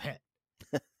bullpen,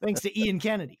 thanks to Ian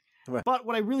Kennedy. Right. But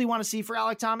what I really want to see for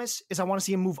Alek Thomas is I want to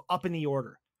see him move up in the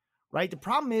order. Right. The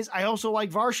problem is I also like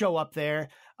Varsho up there.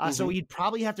 So he'd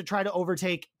probably have to try to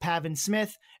overtake Pavin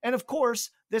Smith. And of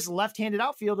course, this left-handed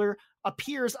outfielder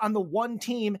appears on the one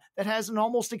team that has an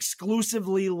almost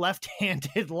exclusively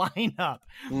left-handed lineup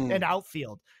and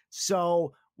outfield.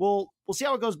 So we'll see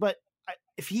how it goes. But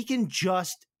if he can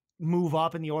just move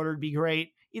up in the order, it'd be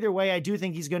great. either way, I do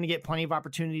think he's going to get plenty of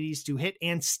opportunities to hit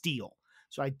and steal.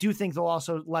 So I do think they'll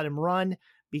also let him run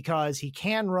because he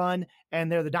can run,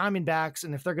 and they're the Diamondbacks.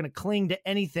 And if they're going to cling to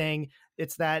anything,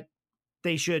 it's that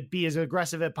they should be as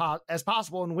aggressive as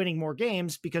possible in winning more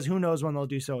games, because who knows when they'll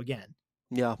do so again.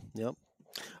 Yeah. Yep.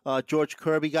 George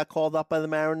Kirby got called up by the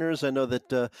Mariners. I know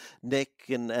that Nick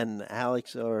and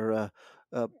Alex are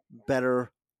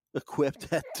better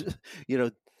equipped at,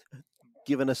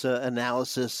 giving us an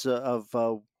analysis of,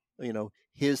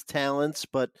 his talents,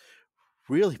 but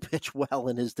really pitched well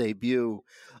in his debut,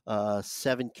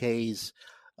 7 Ks.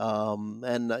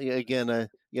 And again,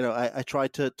 I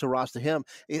tried to roster him.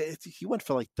 He went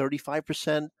for like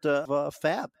 35% of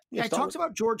FAB. Yeah, I talked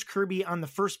about George Kirby on the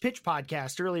First Pitch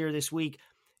podcast earlier this week,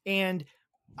 and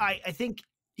I think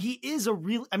he's a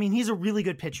really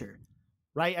good pitcher,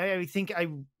 right? I think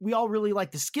we all really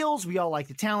like the skills, we all like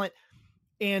the talent,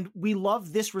 and we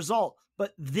love this result.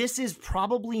 But this is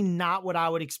probably not what I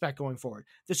would expect going forward.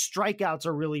 The strikeouts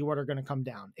are really what are going to come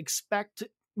down. Expect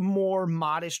more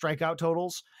modest strikeout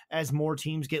totals as more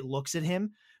teams get looks at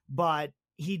him. But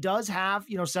he does have,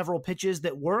 several pitches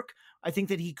that work. I think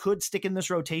that he could stick in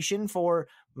this rotation for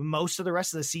most of the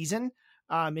rest of the season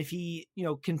if he,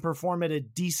 can perform at a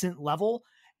decent level.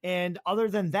 And other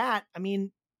than that, I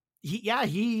mean,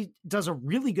 he does a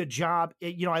really good job.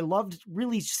 I loved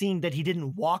really seeing that he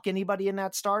didn't walk anybody in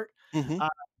that start.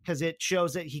 Because it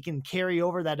shows that he can carry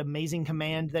over that amazing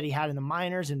command that he had in the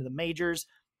minors into the majors.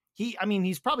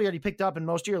 He's probably already picked up in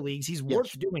most of your leagues. He's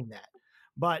worth doing that.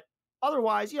 But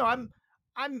otherwise,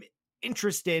 I'm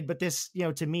interested, but this,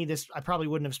 to me, I probably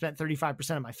wouldn't have spent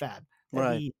 35% of my FAB.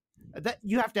 Right. That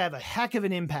you have to have a heck of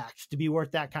an impact to be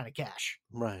worth that kind of cash.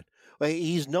 Right. Well,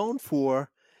 he's known for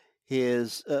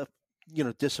his,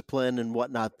 discipline and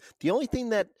whatnot. The only thing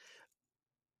that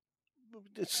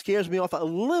scares me off a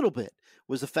little bit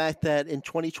was the fact that in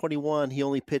 2021 he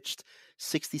only pitched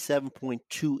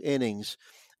 67.2 innings,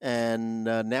 and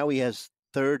now he has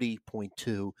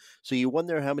 30.2. So you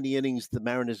wonder how many innings the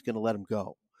Mariners going to let him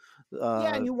go.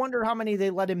 And you wonder how many they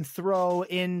let him throw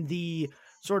in the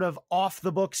sort of off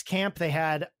the books camp they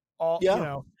had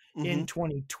in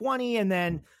 2020, and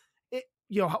then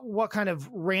what kind of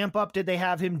ramp up did they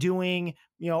have him doing,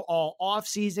 all off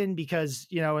season? Because,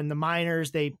 in the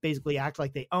minors, they basically act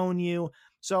like they own you.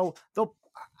 So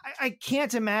I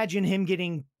can't imagine him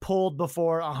getting pulled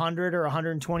before 100 or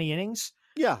 120 innings.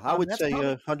 Yeah, I would say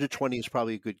 120 is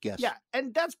probably a good guess. Yeah.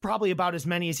 And that's probably about as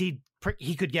many as he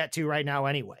could get to right now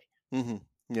anyway.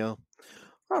 Yeah.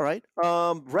 All right.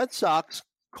 Red Sox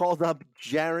called up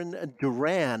Jaron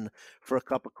Duran for a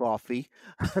cup of coffee.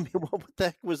 I mean, what the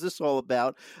heck was this all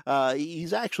about?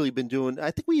 He's actually been doing,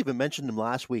 I think we even mentioned him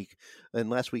last week in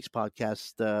last week's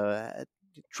podcast.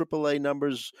 AAA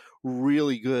numbers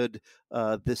really good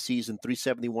this season,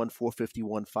 371,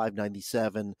 451,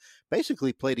 597.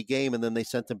 Basically played a game and then they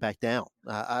sent him back down.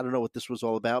 I don't know what this was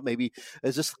all about. Maybe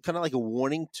is this kind of like a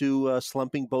warning to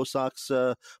slumping Bo Sox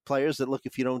players that, look,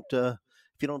 if you don't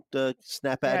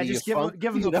snap out of your funk,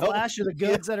 give them a flash of the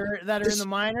goods that are in the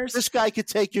minors. This guy could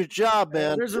take your job,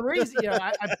 man. There's a reason.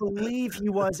 I believe he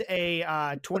was a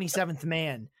 27th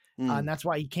man, and that's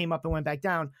why he came up and went back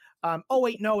down.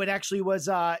 It actually was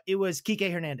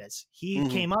Kike Hernandez. He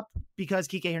came up because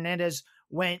Kike Hernandez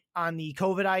went on the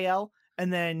COVID IL,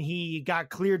 and then he got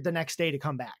cleared the next day to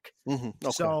come back. Okay.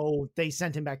 So they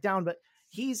sent him back down, but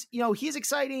he's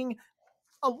exciting.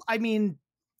 I mean,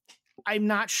 I'm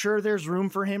not sure there's room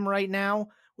for him right now,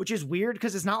 which is weird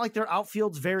because it's not like their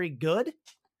outfield's very good.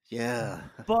 Yeah.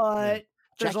 But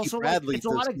there's also it's a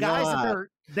lot of guys that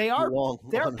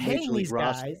they're paying these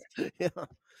guys. Yeah.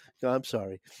 No, I'm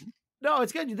sorry. No,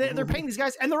 it's good. They're paying these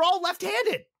guys and they're all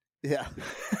left-handed. Yeah.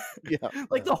 Yeah.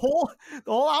 Like the whole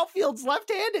outfield's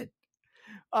left-handed.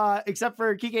 Except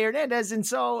for Kike Hernandez. And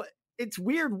so it's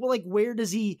weird. Like, where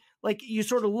does he, like, you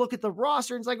sort of look at the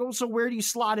roster and it's like, oh, so where do you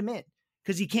slot him in?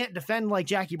 Because he can't defend like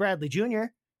Jackie Bradley Jr.,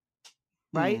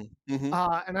 right? And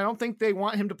I don't think they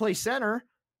want him to play center.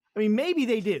 I mean, maybe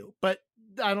they do, but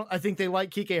I think they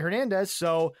like Kike Hernandez,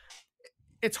 so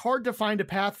it's hard to find a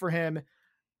path for him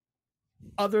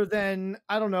other than,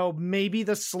 I don't know, maybe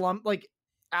the slump. Like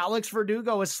Alex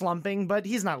Verdugo is slumping, but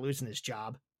he's not losing his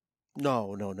job.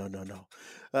 No.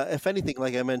 If anything,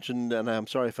 like I mentioned, and I'm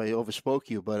sorry if I overspoke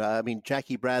you, but I mean,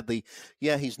 Jackie Bradley,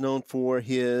 yeah, he's known for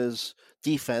his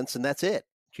defense, and that's it.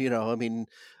 Couldn't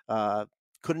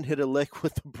hit a lick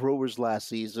with the Brewers last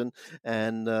season,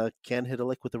 and can't hit a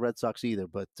lick with the Red Sox either,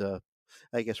 but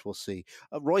I guess we'll see.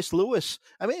 Royce Lewis,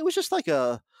 I mean, it was just like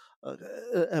a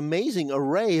amazing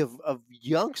array of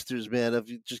youngsters, man,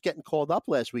 of just getting called up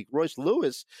last week. Royce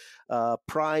Lewis,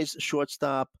 prize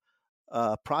shortstop,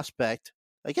 prospect.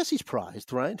 I guess he's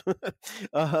prized, right?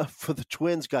 For the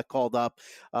Twins, got called up.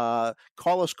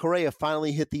 Carlos Correa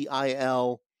finally hit the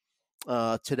IL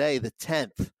today, the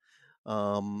 10th.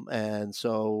 And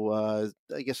so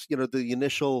I guess, the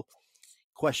initial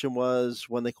question was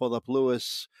when they called up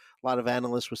Lewis, a lot of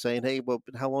analysts were saying, hey, well,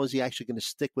 how long is he actually going to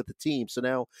stick with the team? So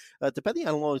now, depending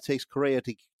on how long it takes Correa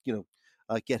to,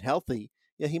 get healthy,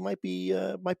 yeah, he might be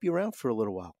around for a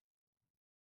little while.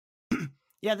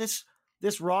 Yeah, this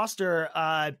roster,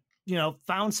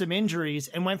 found some injuries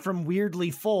and went from weirdly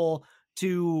full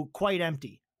to quite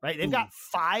empty, right? They've got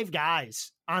 5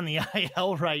 guys on the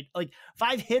IL, right? Like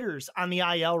 5 hitters on the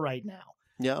IL right now.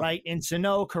 Yeah. Right. And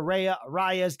Sano, Correa,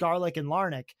 Arias, Garlick, and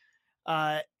Larnick.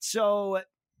 So,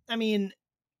 I mean,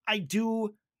 I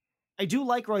do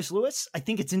like Royce Lewis. I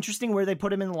think it's interesting where they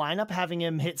put him in the lineup, having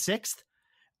him hit 6th.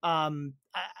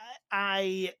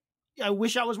 I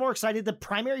wish I was more excited. The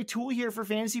primary tool here for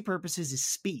fantasy purposes is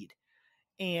speed.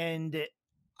 And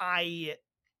I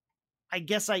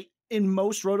guess in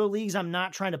most roto leagues, I'm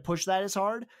not trying to push that as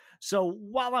hard. So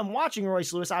while I'm watching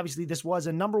Royce Lewis, obviously this was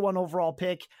a number 1 overall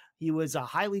pick. He was a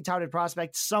highly touted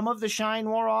prospect. Some of the shine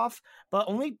wore off, but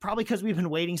only probably because we've been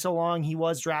waiting so long. He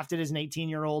was drafted as an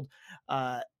 18-year-old.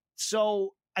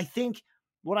 So I think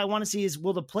what I want to see is,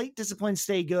 will the plate discipline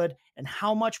stay good, and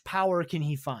how much power can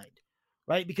he find?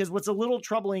 Right? Because what's a little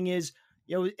troubling is,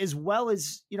 as well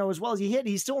as he hit,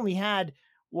 he still only had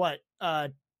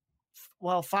 5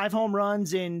 home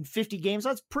runs in 50 games.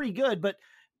 That's pretty good, but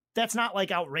that's not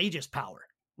like outrageous power,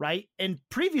 right? And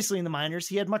previously in the minors,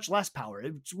 he had much less power.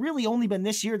 It's really only been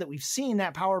this year that we've seen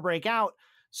that power break out.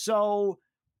 So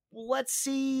let's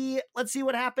see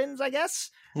what happens, I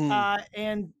guess.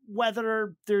 And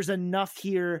whether there's enough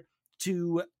here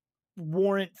to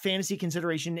warrant fantasy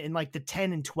consideration in like the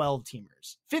 10 and 12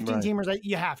 teamers. 15 Right. teamers,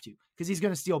 you have to, because he's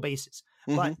going to steal bases.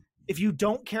 But if you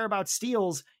don't care about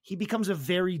steals, he becomes a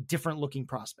very different looking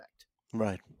prospect.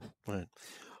 Right.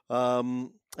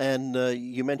 And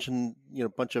you mentioned, a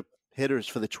bunch of hitters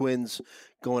for the Twins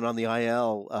going on the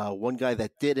IL. One guy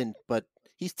that didn't, but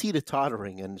he's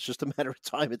teeter-tottering, and it's just a matter of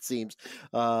time, it seems,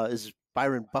 is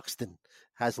Byron Buxton.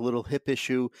 Has a little hip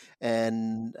issue,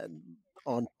 and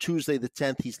on Tuesday the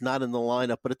 10th, he's not in the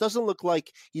lineup, but it doesn't look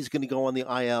like he's going to go on the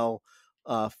IL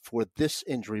for this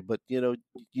injury. But, you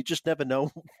just never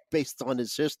know based on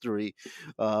his history.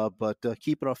 But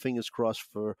keeping our fingers crossed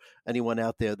for anyone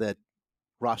out there that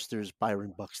rosters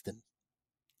Byron Buxton.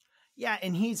 Yeah,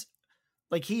 and he's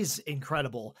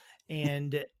incredible.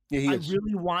 And Yeah, I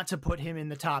really want to put him in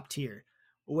the top tier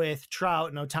with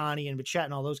Trout and Ohtani and Bichette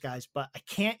and all those guys, but I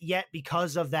can't yet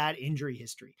because of that injury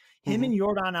history. Him and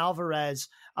Yordan Alvarez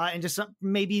and just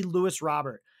maybe Luis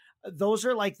Robert. Those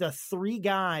are like the 3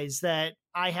 guys that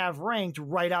I have ranked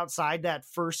right outside that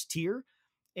first tier,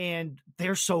 and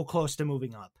they're so close to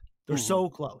moving up. They're so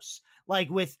close. Like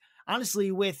with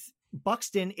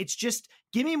Buxton, it's just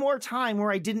give me more time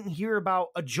where I didn't hear about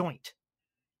a joint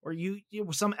or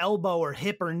some elbow or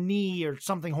hip or knee or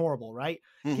something horrible, right?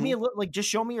 Give me just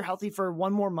show me you're healthy for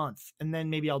 1 more month and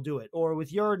then maybe I'll do it. Or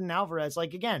with Yordan Alvarez,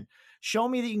 again, show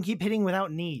me that you can keep hitting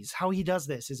without knees. How he does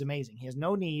this is amazing. He has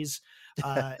no knees.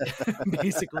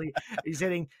 Basically he's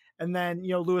hitting. And then,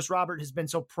 Luis Robert has been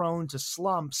so prone to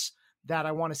slumps that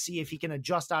I want to see if he can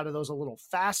adjust out of those a little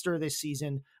faster this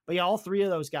season. But yeah, all 3 of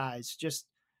those guys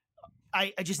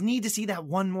I just need to see that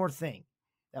one more thing.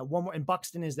 That one more, and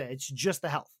Buxton is that. It's just the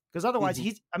health. Because otherwise,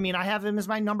 I have him as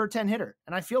my number 10 hitter,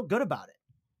 and I feel good about it.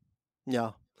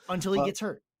 Yeah. Until he gets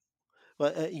hurt.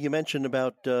 Well, you mentioned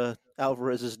about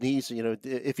Alvarez's knees.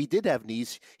 If he did have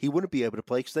knees, he wouldn't be able to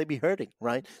play because they'd be hurting,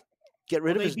 right? Get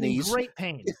rid of his knees. Great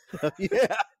pain.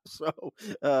 Yeah. So,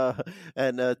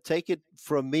 and take it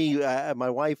from me, my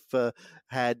wife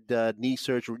had knee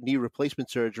replacement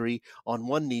surgery on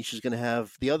one knee. She's going to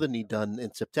have the other knee done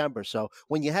in September. So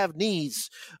when you have knees,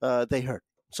 they hurt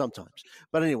sometimes.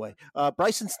 But anyway,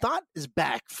 Bryson Stott is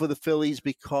back for the Phillies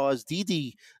because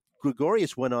Didi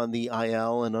Gregorius went on the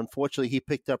IL, and unfortunately he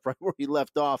picked up right where he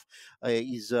left off.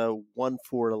 He's 1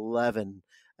 for 11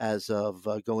 as of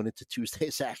going into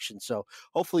Tuesday's action. So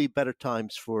hopefully better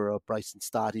times for Bryson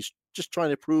Stott. He's just trying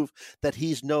to prove that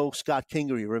he's no Scott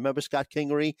Kingery. Remember Scott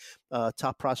Kingery,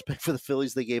 top prospect for the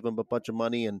Phillies? They gave him a bunch of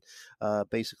money and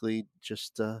basically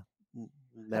just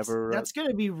never. That's going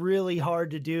to be really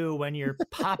hard to do when you're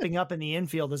popping up in the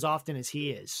infield as often as he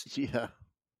is. Yeah.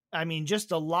 I mean,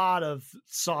 just a lot of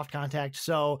soft contact.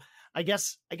 So I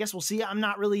guess we'll see. I'm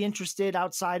not really interested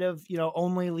outside of,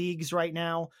 only leagues right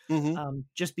now,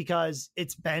 just because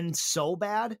it's been so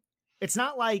bad. It's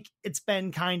not like it's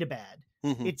been kind of bad.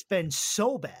 It's been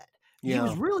so bad. Yeah. He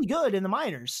was really good in the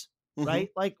minors, right?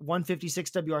 Like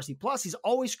 156 WRC plus. He's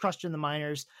always crushed in the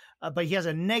minors, but he has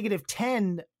a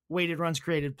 -10 weighted runs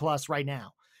created plus right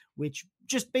now, which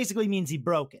just basically means he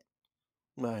broke it.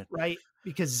 Right.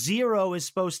 Because 0 is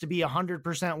supposed to be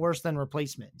 100% worse than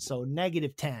replacement. So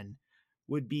 -10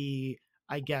 would be,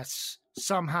 I guess,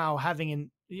 somehow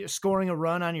scoring a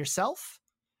run on yourself.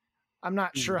 I'm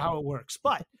not sure how it works,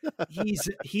 but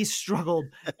he's struggled.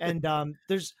 And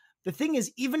the thing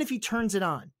is, even if he turns it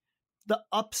on, the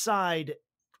upside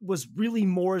was really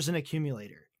more as an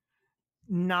accumulator,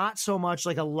 not so much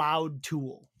like a loud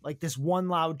tool, like this one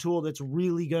loud tool that's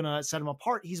really going to set him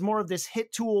apart. He's more of this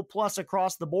hit tool plus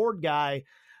across the board guy.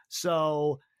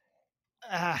 So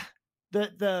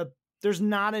there's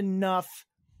not enough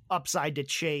upside to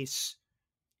chase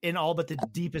in all but the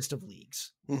deepest of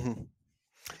leagues.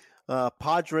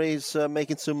 Padres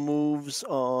making some moves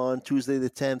on Tuesday the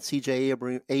 10th.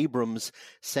 CJ Abrams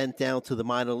sent down to the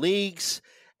minor leagues,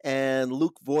 and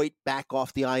Luke Voigt back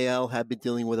off the IL. Had been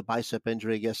dealing with a bicep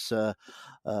injury, I guess.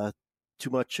 Too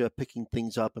much picking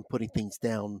things up and putting things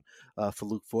down for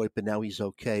Luke Voigt, but now he's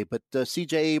okay. But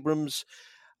CJ Abrams,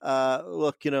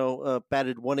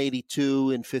 batted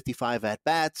 182 in 55 at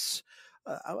bats.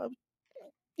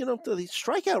 The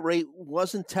strikeout rate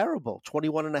wasn't terrible.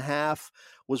 21.5,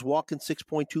 was walking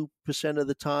 6.2% of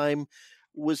the time,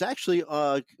 was actually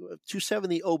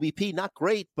 270 OBP. Not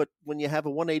great, but when you have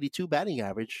a 182 batting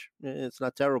average, it's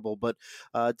not terrible, but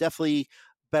definitely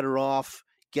better off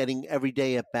getting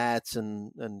everyday at bats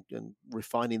and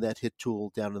refining that hit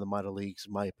tool down in the minor leagues,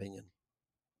 in my opinion.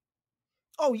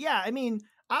 Oh yeah. I mean,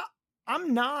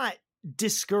 I'm not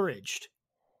discouraged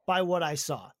by what I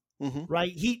saw.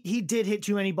 Right. He did hit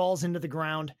too many balls into the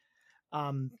ground.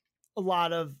 A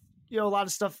lot of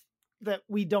stuff that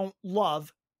we don't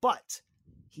love, but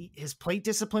his plate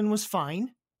discipline was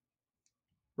fine.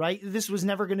 Right. This was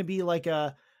never going to be like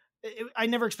I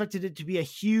never expected it to be a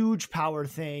huge power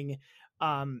thing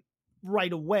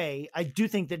right away. I do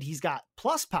think that he's got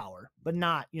plus power, but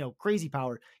not, crazy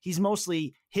power. He's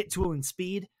mostly hit tool and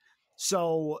speed.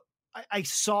 So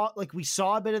we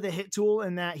saw a bit of the hit tool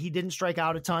in that he didn't strike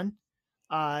out a ton.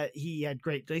 He had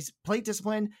great plate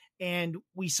discipline, and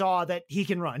we saw that he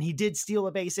can run. He did steal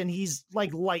a base, and he's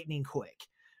like lightning quick,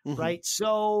 right?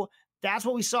 So that's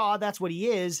what we saw. That's what he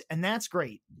is, and that's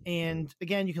great. And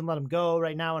again, you can let him go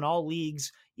right now in all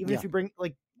leagues.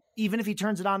 Even if he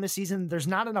turns it on this season, there's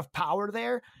not enough power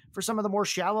there for some of the more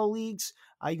shallow leagues,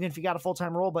 even if he got a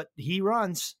full-time role, but he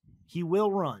runs. He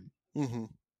will run.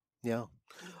 Yeah.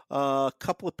 A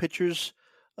couple of pitchers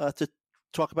to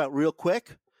talk about real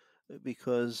quick,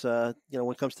 because when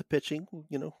it comes to pitching,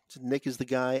 Nick is the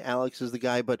guy, Alex is the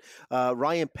guy, but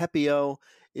Ryan Pepio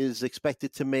is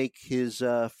expected to make his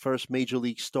first major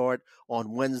league start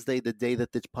on Wednesday, the day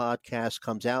that this podcast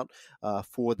comes out,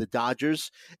 for the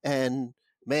Dodgers. And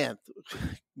man,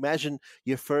 imagine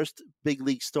your first big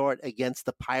league start against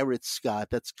the Pirates, Scott.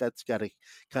 That's got to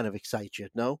kind of excite you,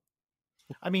 no?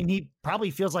 I mean, he probably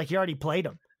feels like he already played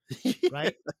him,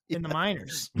 right? In the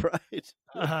minors. Right.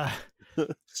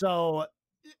 So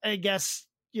I guess,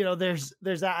 there's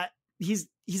that. He's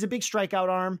a big strikeout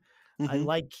arm. I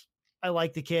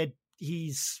like the kid.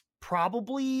 He's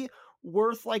probably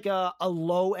worth like a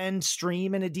low end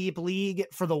stream in a deep league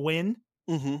for the win.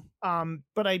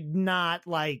 But I'm not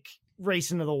like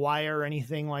racing to the wire or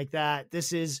anything like that.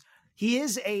 He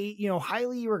is a,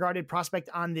 highly regarded prospect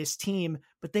on this team,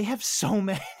 but they have so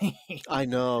many. I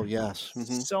know. Yes.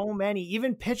 So many,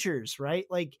 even pitchers, right?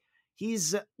 Like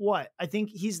he's I think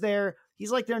he's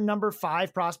like their number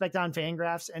 5 prospect on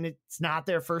Fangraphs, and it's not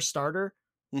their first starter,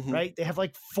 right? They have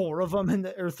like 4 of them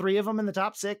or 3 of them in the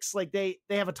top 6. Like they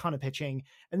have a ton of pitching,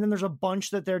 and then there's a bunch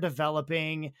that they're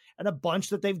developing and a bunch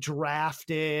that they've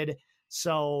drafted.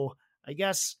 So I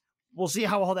guess we'll see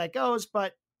how all that goes,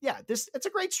 but yeah, it's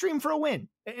a great stream for a win.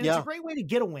 And it's a great way to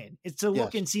get a win. It's to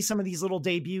look and see some of these little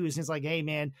debuts. And it's like, hey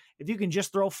man, if you can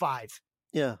just throw 5.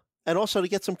 Yeah. And also to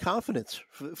get some confidence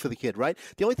for the kid, right?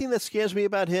 The only thing that scares me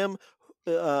about him,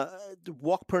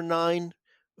 walk per 9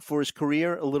 for his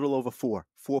career, a little over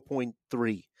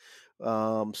 4.3.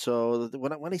 So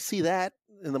when I see that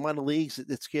in the minor leagues,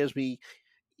 it scares me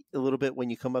a little bit when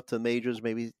you come up to the majors.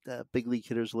 Maybe big league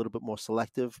hitters a little bit more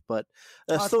selective, but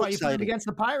that's still why exciting. You put him against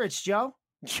the Pirates, Joe.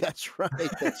 That's right.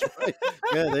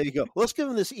 Yeah, there you go. Let's give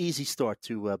him this easy start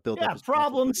to build up. Yeah,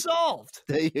 problem solved.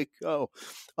 There you go.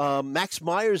 Max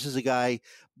Myers is a guy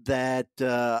that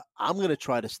I'm going to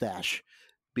try to stash,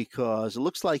 because it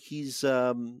looks like he's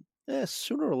sooner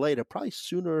or later, probably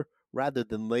sooner rather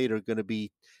than later, going to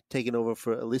be taking over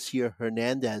for Alicia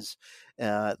Hernandez.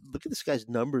 Look at this guy's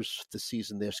numbers this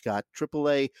season there, Scott.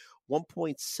 AAA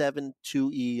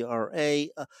 1.72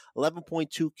 ERA,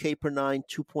 11.2 K per nine,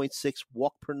 2.6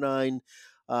 walk per nine.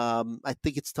 I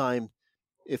think it's time,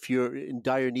 if you're in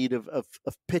dire need of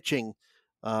pitching,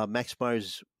 Max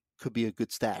Myers could be a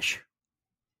good stash.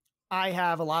 I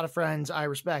have a lot of friends I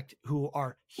respect who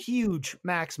are huge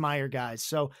Max Meyer guys.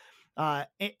 So,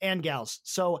 and gals.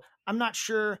 So I'm not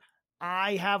sure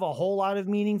I have a whole lot of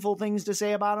meaningful things to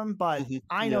say about him, but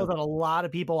I know that a lot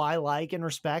of people I like and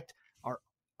respect are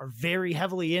very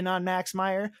heavily in on Max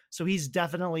Meyer. So he's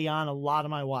definitely on a lot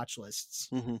of my watch lists.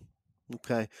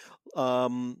 Okay.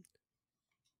 Ramon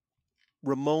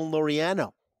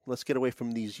Laureano. Let's get away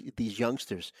from these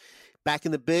youngsters. Back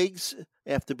in the bigs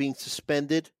after being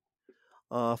suspended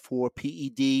for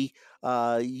PED.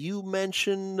 You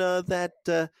mentioned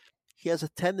that he has a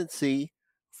tendency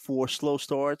for slow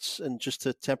starts, and just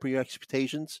to temper your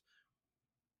expectations.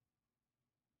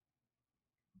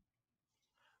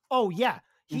 Oh yeah.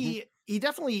 He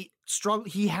definitely struggled.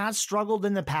 He has struggled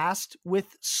in the past with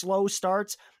slow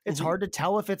starts. It's hard to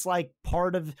tell if it's like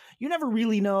part of, you never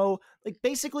really know. Like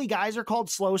basically guys are called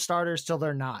slow starters till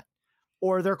they're not,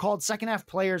 or they're called second half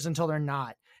players until they're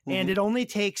not. And it only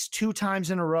takes 2 times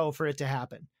in a row for it to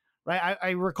happen. Right.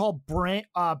 I recall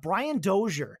Brian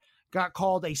Dozier got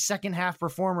called a second half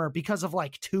performer because of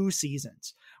like 2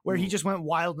 seasons where he just went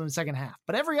wild in the second half.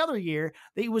 But every other year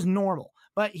it was normal.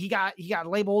 But he got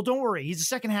labeled, don't worry, he's a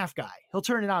second half guy. He'll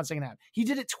turn it on second half. He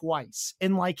did it twice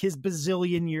in like his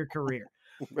bazillion year career.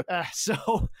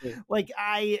 Like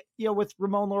with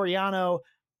Ramon Laureano,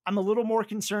 I'm a little more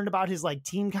concerned about his like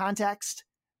team context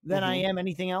than I am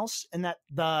anything else. And that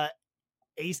the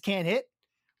A's can't hit,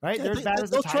 right? Yeah, They're as bad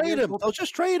as the trade Tigers. him. They'll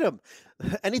just trade him.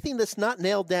 Anything that's not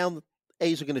nailed down,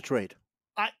 A's are going to trade.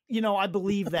 I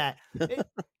believe that.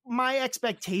 My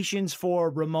expectations for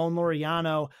Ramon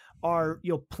Laureano are,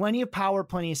 plenty of power,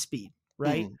 plenty of speed,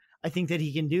 right? I think that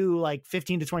he can do like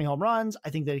 15 to 20 home runs.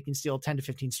 I think that he can steal 10 to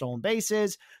 15 stolen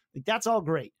bases. Like that's all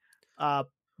great.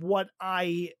 What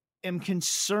I am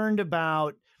concerned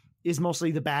about is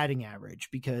mostly the batting average,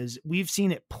 because we've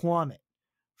seen it plummet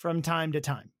from time to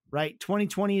time, right?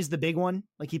 2020 is the big one.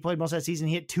 Like he played most of that season.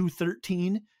 He hit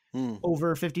 213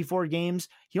 over 54 games.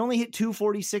 He only hit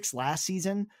 246 last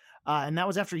season. And that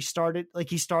was after he started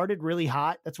really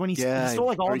hot. That's when he stole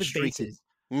like all of his bases.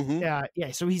 Yeah.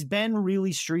 So he's been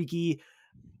really streaky.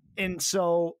 And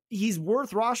so he's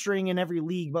worth rostering in every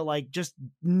league, but like, just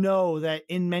know that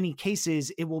in many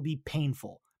cases it will be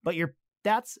painful, but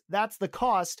that's the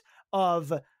cost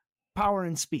of power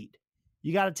and speed.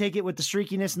 You got to take it with the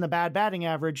streakiness and the bad batting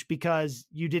average because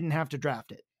you didn't have to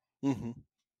draft it.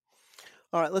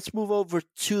 All right, let's move over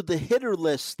to the hitter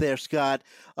list there, Scott.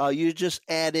 You just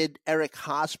added Eric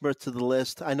Hosmer to the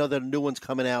list. I know that a new one's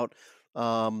coming out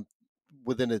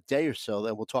within a day or so,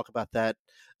 and we'll talk about that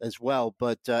as well.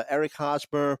 But Eric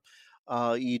Hosmer,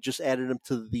 you just added him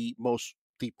to the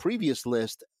previous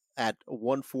list at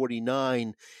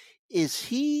 149. Is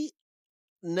he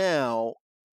now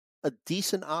a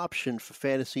decent option for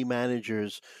fantasy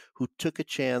managers who took a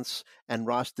chance and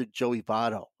rostered Joey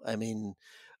Votto? I mean,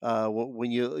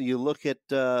 when you look at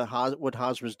what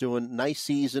Hosmer's doing, nice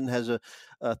season, has a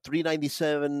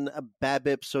 397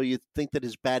 BABIP, so you think that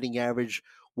his batting average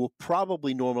will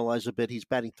probably normalize a bit. He's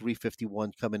batting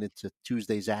 351 coming into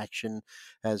Tuesday's action,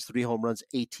 has 3 home runs,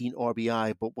 18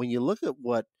 RBI. But when you look at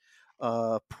what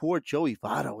poor Joey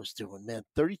Votto is doing, man,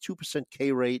 32%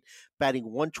 K rate, batting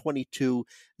 122,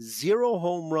 0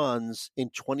 home runs in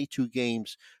 22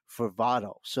 games for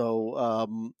Votto.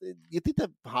 So you think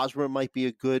that Hosmer might be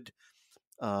a good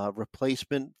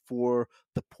replacement for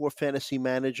the poor fantasy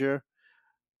manager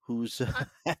who's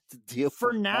had to deal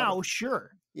for with now? Votto?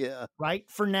 Sure. Yeah. Right.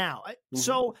 For now.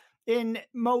 So in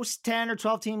most 10 or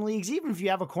 12 team leagues, even if you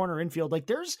have a corner infield, like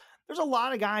there's a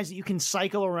lot of guys that you can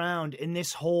cycle around in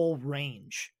this whole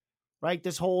range, right?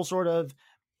 This whole sort of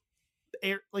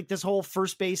like this whole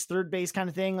first base, third base kind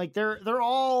of thing. Like they're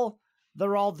all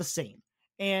the same.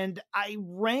 And I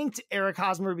ranked Eric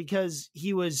Hosmer because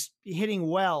he was hitting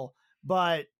well,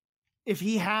 but if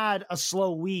he had a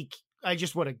slow week, I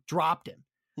just would have dropped him.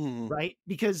 Right.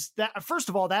 Because that, first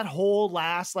of all, that whole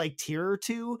last like tier or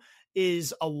two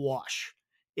is a wash.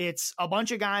 It's a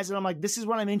bunch of guys that I'm like, this is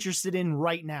what I'm interested in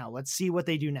right now. Let's see what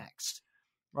they do next.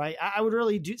 Right. I would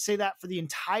really say that for the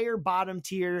entire bottom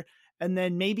tier, and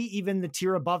then maybe even the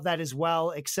tier above that as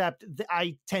well, except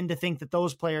I tend to think that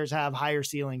those players have higher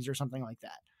ceilings or something like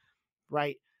that.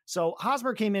 Right. So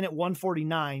Hosmer came in at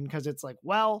 149 because it's like,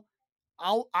 well,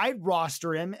 I'd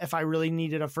roster him if I really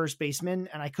needed a first baseman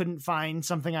and I couldn't find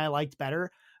something I liked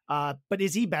better. But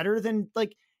is he better than,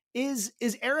 like, is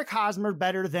Eric Hosmer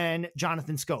better than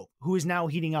Jonathan Scope, who is now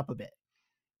heating up a bit,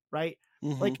 right?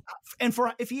 Like, and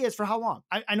if he is, for how long?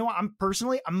 I know I'm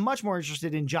much more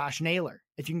interested in Josh Naylor.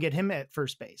 If you can get him at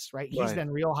first base, right? He's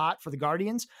been real hot for the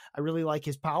Guardians. I really like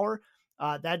his power.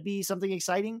 That'd be something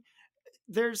exciting.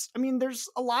 There's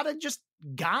a lot of just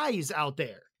guys out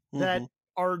there that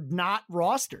are not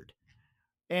rostered,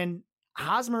 and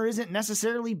Hosmer isn't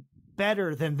necessarily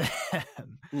better than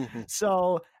them.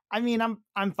 So, I mean,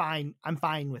 I'm fine. I'm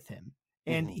fine with him.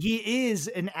 And he is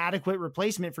an adequate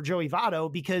replacement for Joey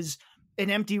Votto, because an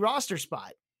empty roster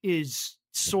spot is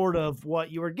sort of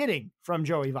what you were getting from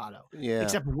Joey Votto. Yeah.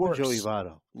 Except worse. Joey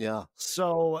Votto. Yeah.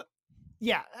 So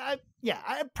yeah,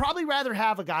 I'd probably rather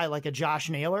have a guy like a Josh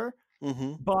Naylor,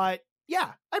 but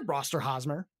yeah, I'd roster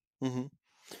Hosmer.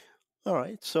 All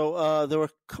right. So there were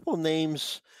a couple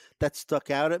names that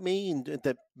stuck out at me and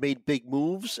that made big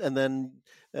moves. And then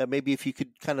maybe if you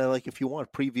could kind of, like, if you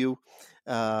want, preview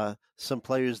some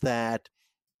players that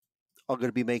are going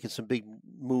to be making some big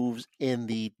moves in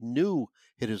the new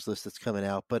hitters list that's coming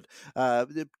out. But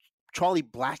Charlie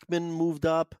Blackmon moved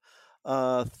up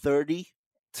 30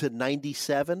 to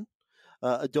 97.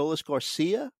 Adolis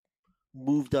Garcia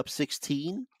moved up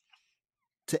 16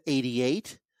 to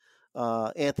 88.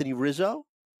 Anthony Rizzo,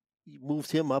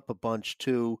 moved him up a bunch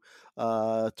too,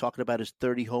 talking about his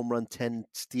 30 home run, 10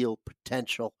 steal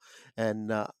potential.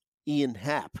 And Ian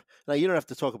Happ. Now, you don't have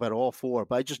to talk about all four,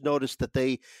 but I just noticed that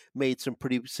they made some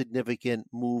pretty significant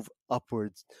move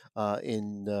upwards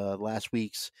in last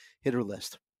week's hitter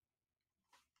list.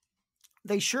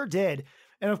 They sure did.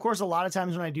 And of course, a lot of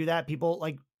times when I do that, people,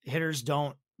 like, hitters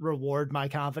don't reward my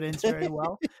confidence very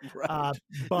well. Right.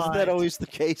 But isn't that always the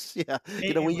case? Yeah.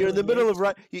 When you're in the middle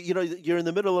of you're in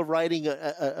the middle of writing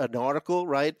an article,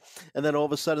 right? And then all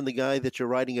of a sudden the guy that you're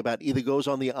writing about either goes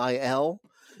on the IL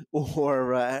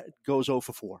or goes 0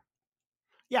 for 4.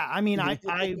 Yeah. I mean,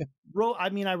 I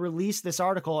released this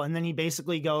article, and then he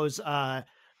basically goes, like,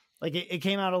 it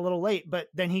came out a little late, but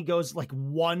then he goes like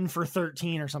 1 for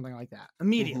 13 or something like that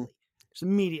immediately. Just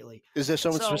immediately. Is there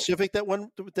someone specific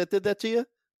that did that to you?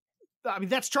 I mean,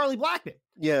 that's Charlie Blackmon.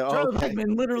 Yeah. Charlie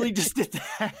Blackmon literally just did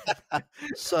that.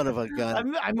 Son of a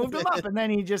gun. I moved him up, and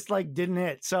then he just, like, didn't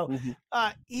hit. So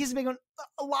he's making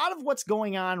a lot of what's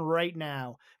going on right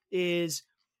now is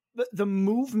the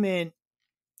movement.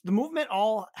 The movement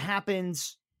all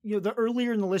happens, the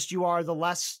earlier in the list you are, the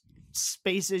less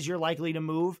spaces you're likely to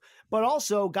move, but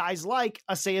also guys like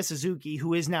Seiya Suzuki,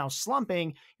 who is now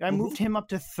slumping. I moved him up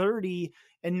to 30,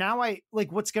 and now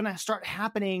what's going to start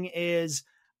happening is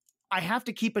I have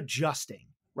to keep adjusting,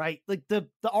 right? Like, the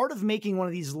art of making one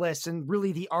of these lists, and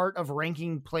really the art of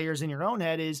ranking players in your own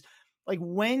head, is like,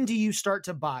 when do you start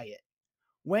to buy it?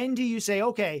 When do you say,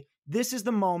 okay, this is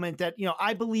the moment that,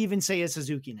 I believe in Seiya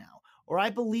Suzuki now, or I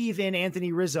believe in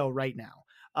Anthony Rizzo right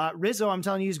now. Rizzo, I'm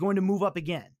telling you, is going to move up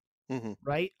again,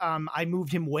 right? I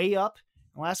moved him way up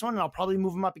in the last one, and I'll probably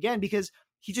move him up again because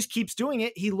he just keeps doing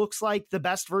it. He looks like the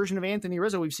best version of Anthony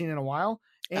Rizzo we've seen in a while.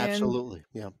 And, absolutely.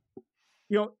 Yeah.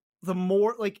 The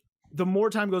more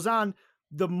time goes on,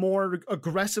 the more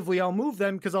aggressively I'll move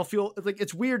them, because I'll feel like,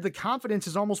 it's weird. The confidence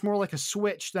is almost more like a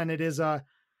switch than it is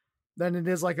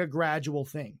like a gradual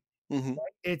thing.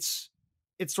 It's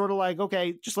sort of like,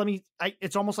 okay, just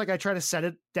it's almost like I try to set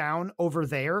it down over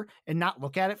there and not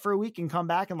look at it for a week and come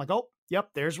back and like, oh, yep,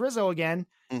 there's Rizzo again.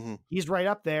 He's right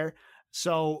up there.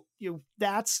 So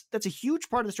that's a huge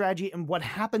part of the strategy. And what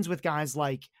happens with guys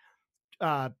like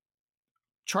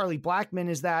Charlie Blackmon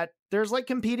is that there's, like,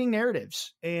 competing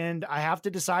narratives, and I have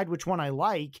to decide which one I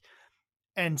like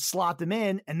and slot them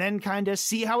in, and then kind of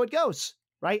see how it goes.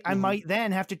 Right. I might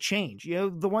then have to change.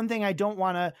 The one thing I don't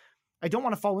want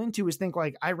to fall into is think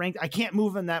like I can't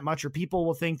move them that much, or people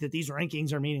will think that these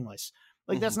rankings are meaningless.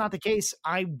 Like, that's not the case.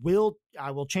 I will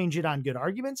change it on good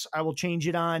arguments. I will change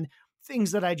it on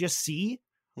things that I just see.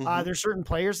 There's certain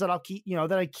players that I'll keep,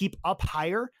 that I keep up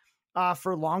higher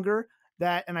for longer,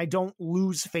 and I don't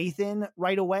lose faith in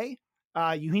right away.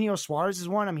 Eugenio Suarez is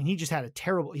one. I mean, he just had a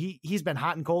terrible, he's been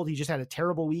hot and cold. He just had a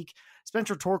terrible week.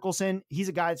 Spencer Torkelson, he's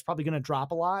a guy that's probably going to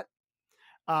drop a lot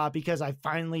because I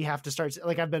finally have to start,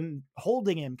 like, I've been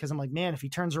holding him because I'm like, man, if he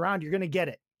turns around, you're going to get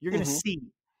it. You're going to see.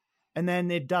 And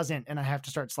then it doesn't, and I have to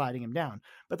start sliding him down.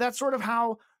 But that's sort of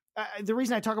how, the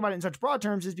reason I talk about it in such broad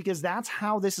terms is because that's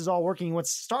how this is all working.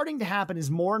 What's starting to happen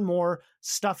is more and more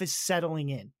stuff is settling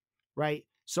in, right?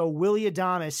 So Willy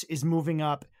Adames is moving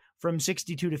up from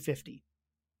 62 to 50.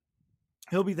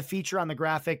 He'll be the feature on the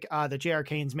graphic that J.R.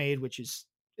 Kane's made,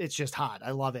 it's just hot.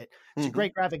 I love it. It's a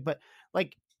great graphic, but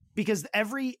like, because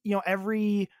every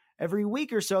every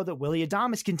week or so that Willy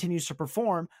Adames continues to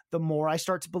perform, the more I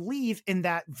start to believe in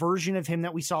that version of him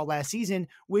that we saw last season,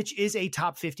 which is a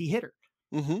top 50 hitter.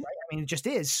 Mm-hmm. Right? I mean, it just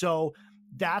is. So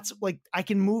that's like, I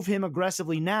can move him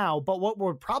aggressively now, but what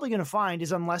we're probably going to find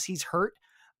is, unless he's hurt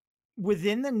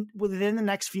within the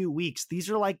next few weeks, these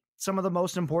are like some of the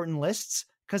most important lists,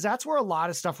 because that's where a lot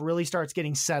of stuff really starts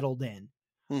getting settled in.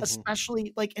 Mm-hmm.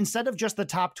 Especially like, instead of just the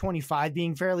top 25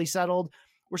 being fairly settled,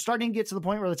 we're starting to get to the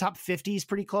point where the top 50 is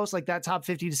pretty close. Like that top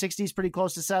 50 to 60 is pretty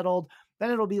close to settled.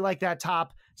 Then it'll be like that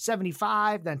top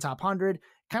 75, then top 100,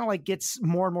 kind of like gets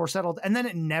more and more settled. And then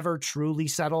it never truly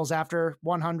settles after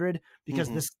 100, because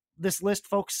this list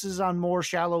focuses on more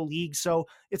shallow leagues. So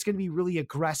it's going to be really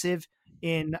aggressive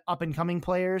in up and coming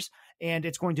players, and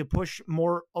it's going to push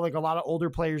more like a lot of older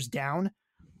players down.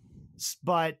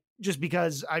 But just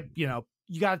because you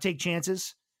got to take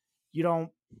chances.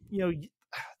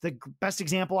 The best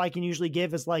example I can usually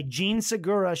give is like Gene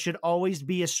Segura should always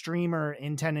be a streamer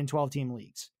in 10 and 12 team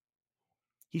leagues.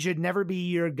 He should never be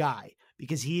your guy,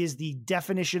 because he is the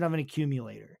definition of an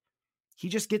accumulator. He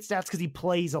just gets stats because he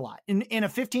plays a lot. In a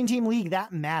 15 team league,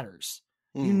 that matters.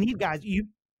 You need guys.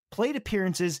 Plate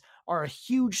appearances are a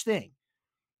huge thing.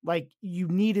 Like, you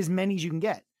need as many as you can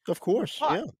get. Of course.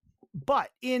 But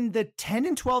in the 10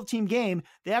 and 12 team game,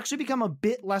 they actually become a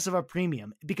bit less of a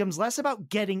premium. It becomes less about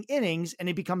getting innings, and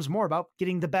it becomes more about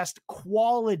getting the best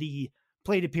quality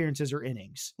plate appearances or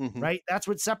innings, right? That's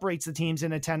what separates the teams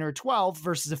in a 10 or 12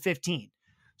 versus a 15.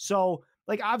 So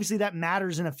like, obviously that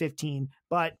matters in a 15,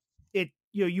 but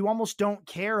you almost don't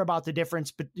care about the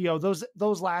difference. But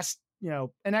those last, an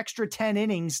extra 10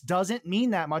 innings doesn't mean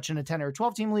that much in a 10 or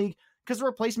 12 team league, because the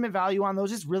replacement value on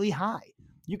those is really high.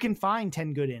 You can find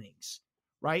 10 good innings,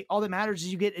 right? All that matters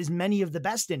is you get as many of the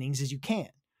best innings as you can,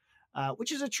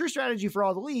 which is a true strategy for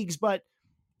all the leagues. But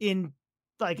in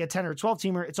like a 10 or 12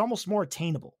 teamer, it's almost more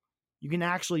attainable. You can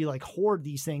actually like hoard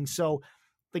these things. So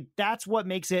like, that's what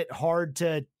makes it hard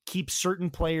to keep certain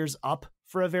players up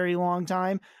for a very long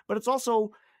time. But it's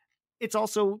also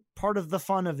part of the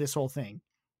fun of this whole thing,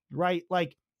 right?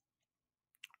 Like,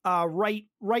 right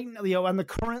on the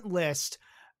current list,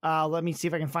 let me see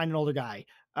if I can find an older guy.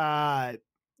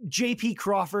 JP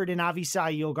Crawford and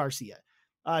Avisail Garcia.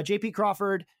 JP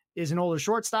Crawford is an older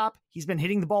shortstop. He's been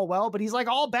hitting the ball well, but he's like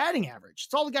all batting average.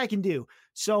 It's all the guy can do.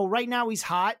 So right now he's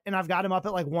hot, and I've got him up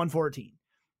at like 114.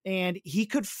 And he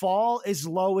could fall as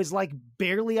low as like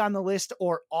barely on the list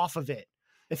or off of it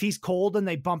if he's cold and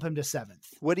they bump him to 7th.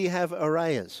 What do you have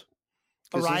Arias?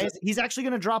 He's actually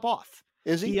going to drop off.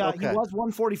 Is he? Okay. He was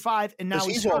 145, and now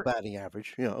he's all batting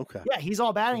average. Yeah, okay. Yeah, he's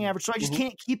all batting average. So I just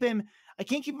can't keep him. I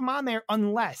can't keep him on there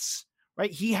unless, right,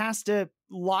 he has to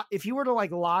lock. If he were to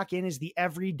like lock in as the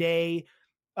everyday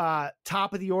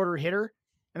top of the order hitter,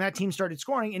 and that team started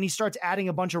scoring, and he starts adding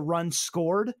a bunch of runs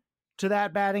scored to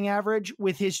that batting average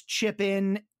with his chip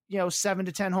in, 7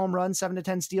 to 10 home runs, 7 to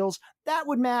 10 steals, that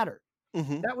would matter.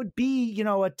 That would be,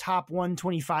 a top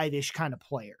 125-ish kind of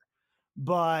player.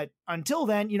 But until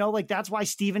then, like, that's why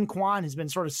Steven Kwan has been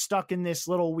sort of stuck in this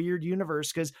little weird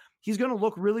universe, because he's going to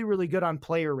look really, really good on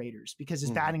player raters because his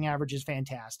batting average is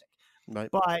fantastic. Right.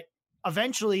 But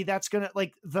eventually that's going to,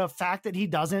 like, the fact that he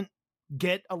doesn't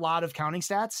get a lot of counting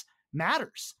stats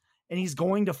matters, and he's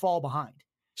going to fall behind.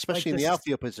 Especially like in the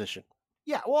outfield position.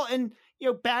 Yeah. Well, and,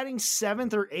 batting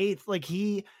 7th or 8th, like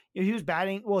he was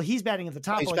batting, he's batting at the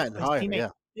top. He's batting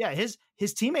higher, yeah. His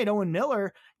teammate, Owen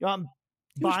Miller,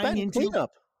 buying into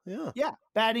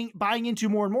buying into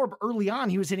more and more, but early on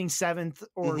he was hitting 7th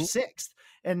or 6th,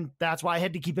 and that's why I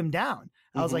had to keep him down.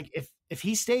 I was like, if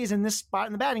he stays in this spot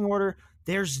in the batting order,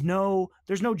 there's no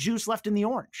juice left in the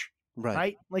orange,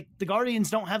 right? Like, the Guardians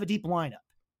don't have a deep lineup,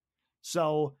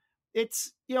 so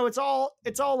it's all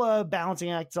a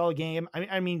balancing act. It's all a game.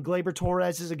 I mean, Gleyber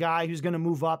Torres is a guy who's going to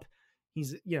move up.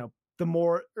 He's the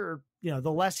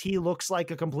less he looks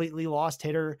like a completely lost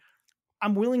hitter,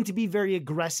 I'm willing to be very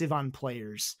aggressive on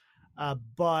players.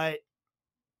 But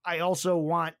I also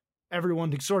want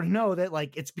everyone to sort of know that,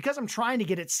 like, it's because I'm trying to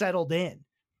get it settled in.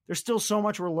 There's still so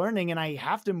much we're learning, and I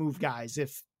have to move guys.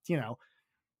 If,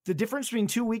 the difference between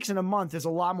 2 weeks and a month is a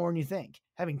lot more than you think.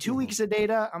 Having 2 weeks of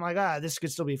data, I'm like, this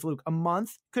could still be a fluke. A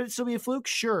month, could it still be a fluke?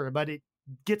 Sure. But it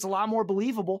gets a lot more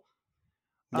believable,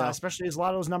 especially as a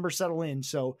lot of those numbers settle in.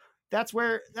 So that's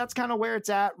kind of where it's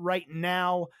at right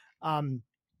now.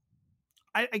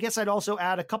 I guess I'd also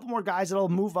add a couple more guys that'll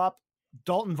move up.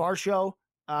 Dalton Varsho,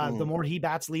 the more he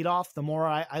bats leadoff, the more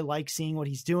I like seeing what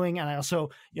he's doing. And I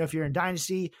also, if you're in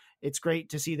Dynasty, it's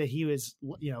great to see that he was,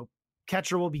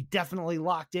 catcher will be definitely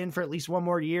locked in for at least one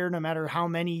more year, no matter how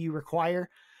many you require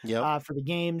for the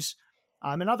games.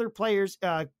 And other players,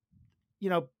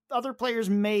 other players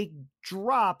may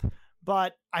drop,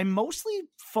 but I mostly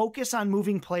focus on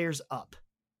moving players up.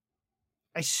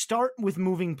 I start with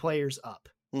moving players up,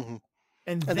 and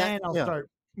then I'll start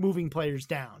moving players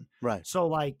down. Right. So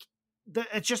like,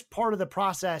 it's just part of the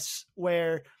process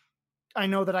where I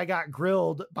know that I got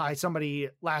grilled by somebody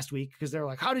last week because they're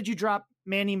like, how did you drop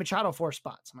Manny Machado 4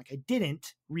 spots? I'm like, I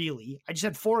didn't really. I just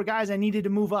had 4 guys I needed to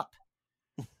move up.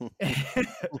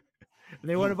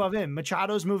 They went above him.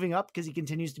 Machado's moving up because he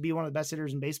continues to be one of the best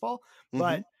hitters in baseball.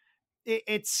 But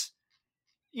it's,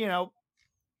 you know,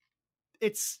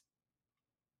 it's,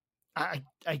 I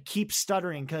keep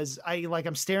stuttering because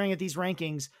I'm staring at these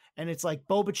rankings and it's like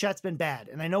Bo Bichette's been bad.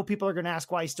 And I know people are going to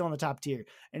ask why he's still in the top tier.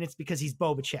 And it's because he's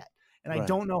Bo Bichette. And I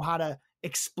don't know how to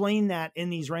explain that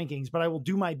in these rankings, but I will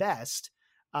do my best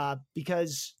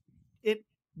because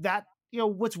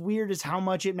what's weird is how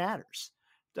much it matters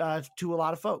to a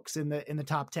lot of folks in the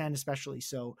top 10, especially.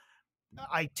 So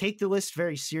I take the list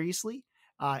very seriously.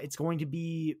 It's going to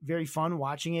be very fun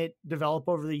watching it develop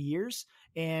over the years.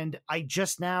 And I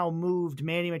just now moved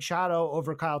Manny Machado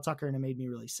over Kyle Tucker, and it made me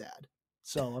really sad.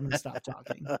 So I'm going to stop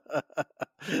talking.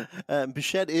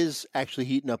 Bichette is actually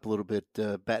heating up a little bit,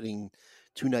 batting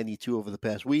 .292 over the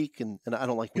past week, and I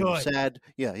don't like when you're sad.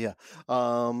 Yeah.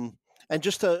 And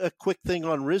just a quick thing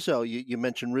on Rizzo. You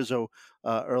mentioned Rizzo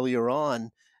earlier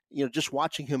on. You know, just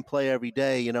watching him play every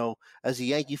day. You know, as a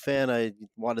Yankee fan, I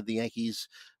wanted the Yankees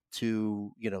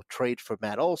to, trade for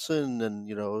Matt Olson, and,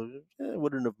 I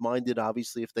wouldn't have minded,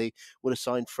 obviously, if they would have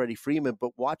signed Freddie Freeman.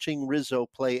 But watching Rizzo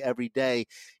play every day,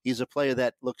 he's a player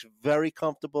that looks very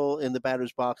comfortable in the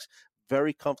batter's box,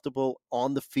 very comfortable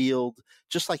on the field,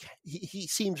 just like he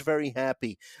seems very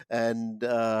happy. And,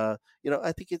 I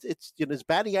think it's his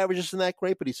batting average isn't that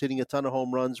great, but he's hitting a ton of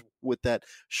home runs with that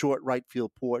short right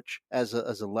field porch as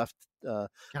a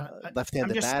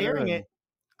left-handed batter.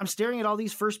 I'm staring at all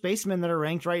these first basemen that are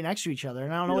ranked right next to each other,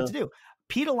 and I don't know what to do.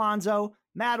 Pete Alonso,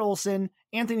 Matt Olson,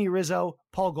 Anthony Rizzo,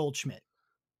 Paul Goldschmidt.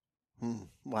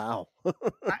 Wow.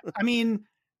 I mean,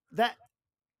 that.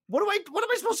 What am I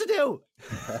supposed to do?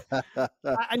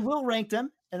 I will rank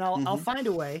them, and I'll find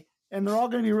a way, and they're all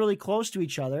going to be really close to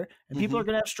each other, and people are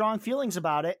going to have strong feelings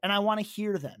about it, and I want to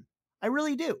hear them. I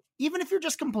really do, even if you're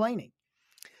just complaining.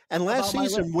 And last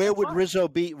season, where would Rizzo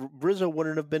be? Rizzo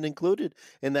wouldn't have been included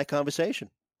in that conversation,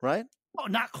 right? Oh,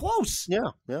 not close. Yeah.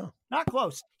 Not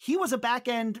close. He was a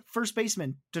back-end first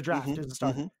baseman to draft as a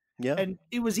starter. Yeah. And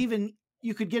it was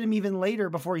you could get him even later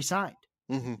before he signed.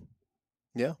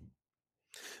 Yeah.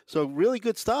 So really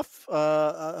good stuff.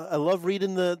 I love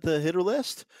reading the hitter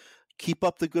list. Keep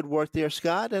up the good work there,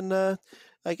 Scott. And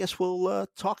I guess we'll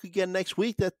talk again next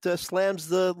week. That slams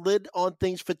the lid on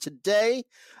things for today.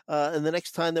 And the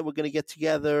next time that we're going to get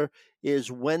together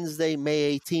is Wednesday,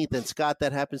 May 18th. And Scott,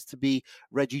 that happens to be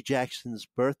Reggie Jackson's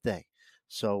birthday.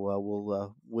 So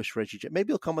we'll wish Reggie.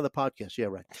 Maybe he'll come on the podcast. Yeah,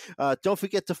 right. Don't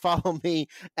forget to follow me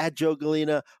at Joe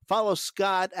Galena. Follow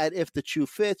Scott at If the Chew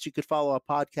Fits. You could follow our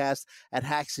podcast at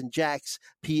Hacks and Jacks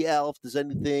PL. If there's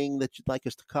anything that you'd like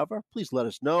us to cover, please let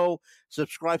us know.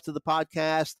 Subscribe to the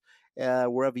podcast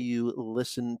wherever you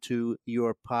listen to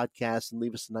your podcast, and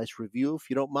leave us a nice review if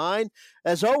you don't mind.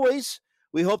 As always,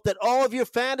 we hope that all of your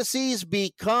fantasies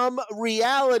become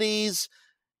realities,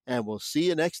 and we'll see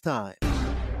you next time.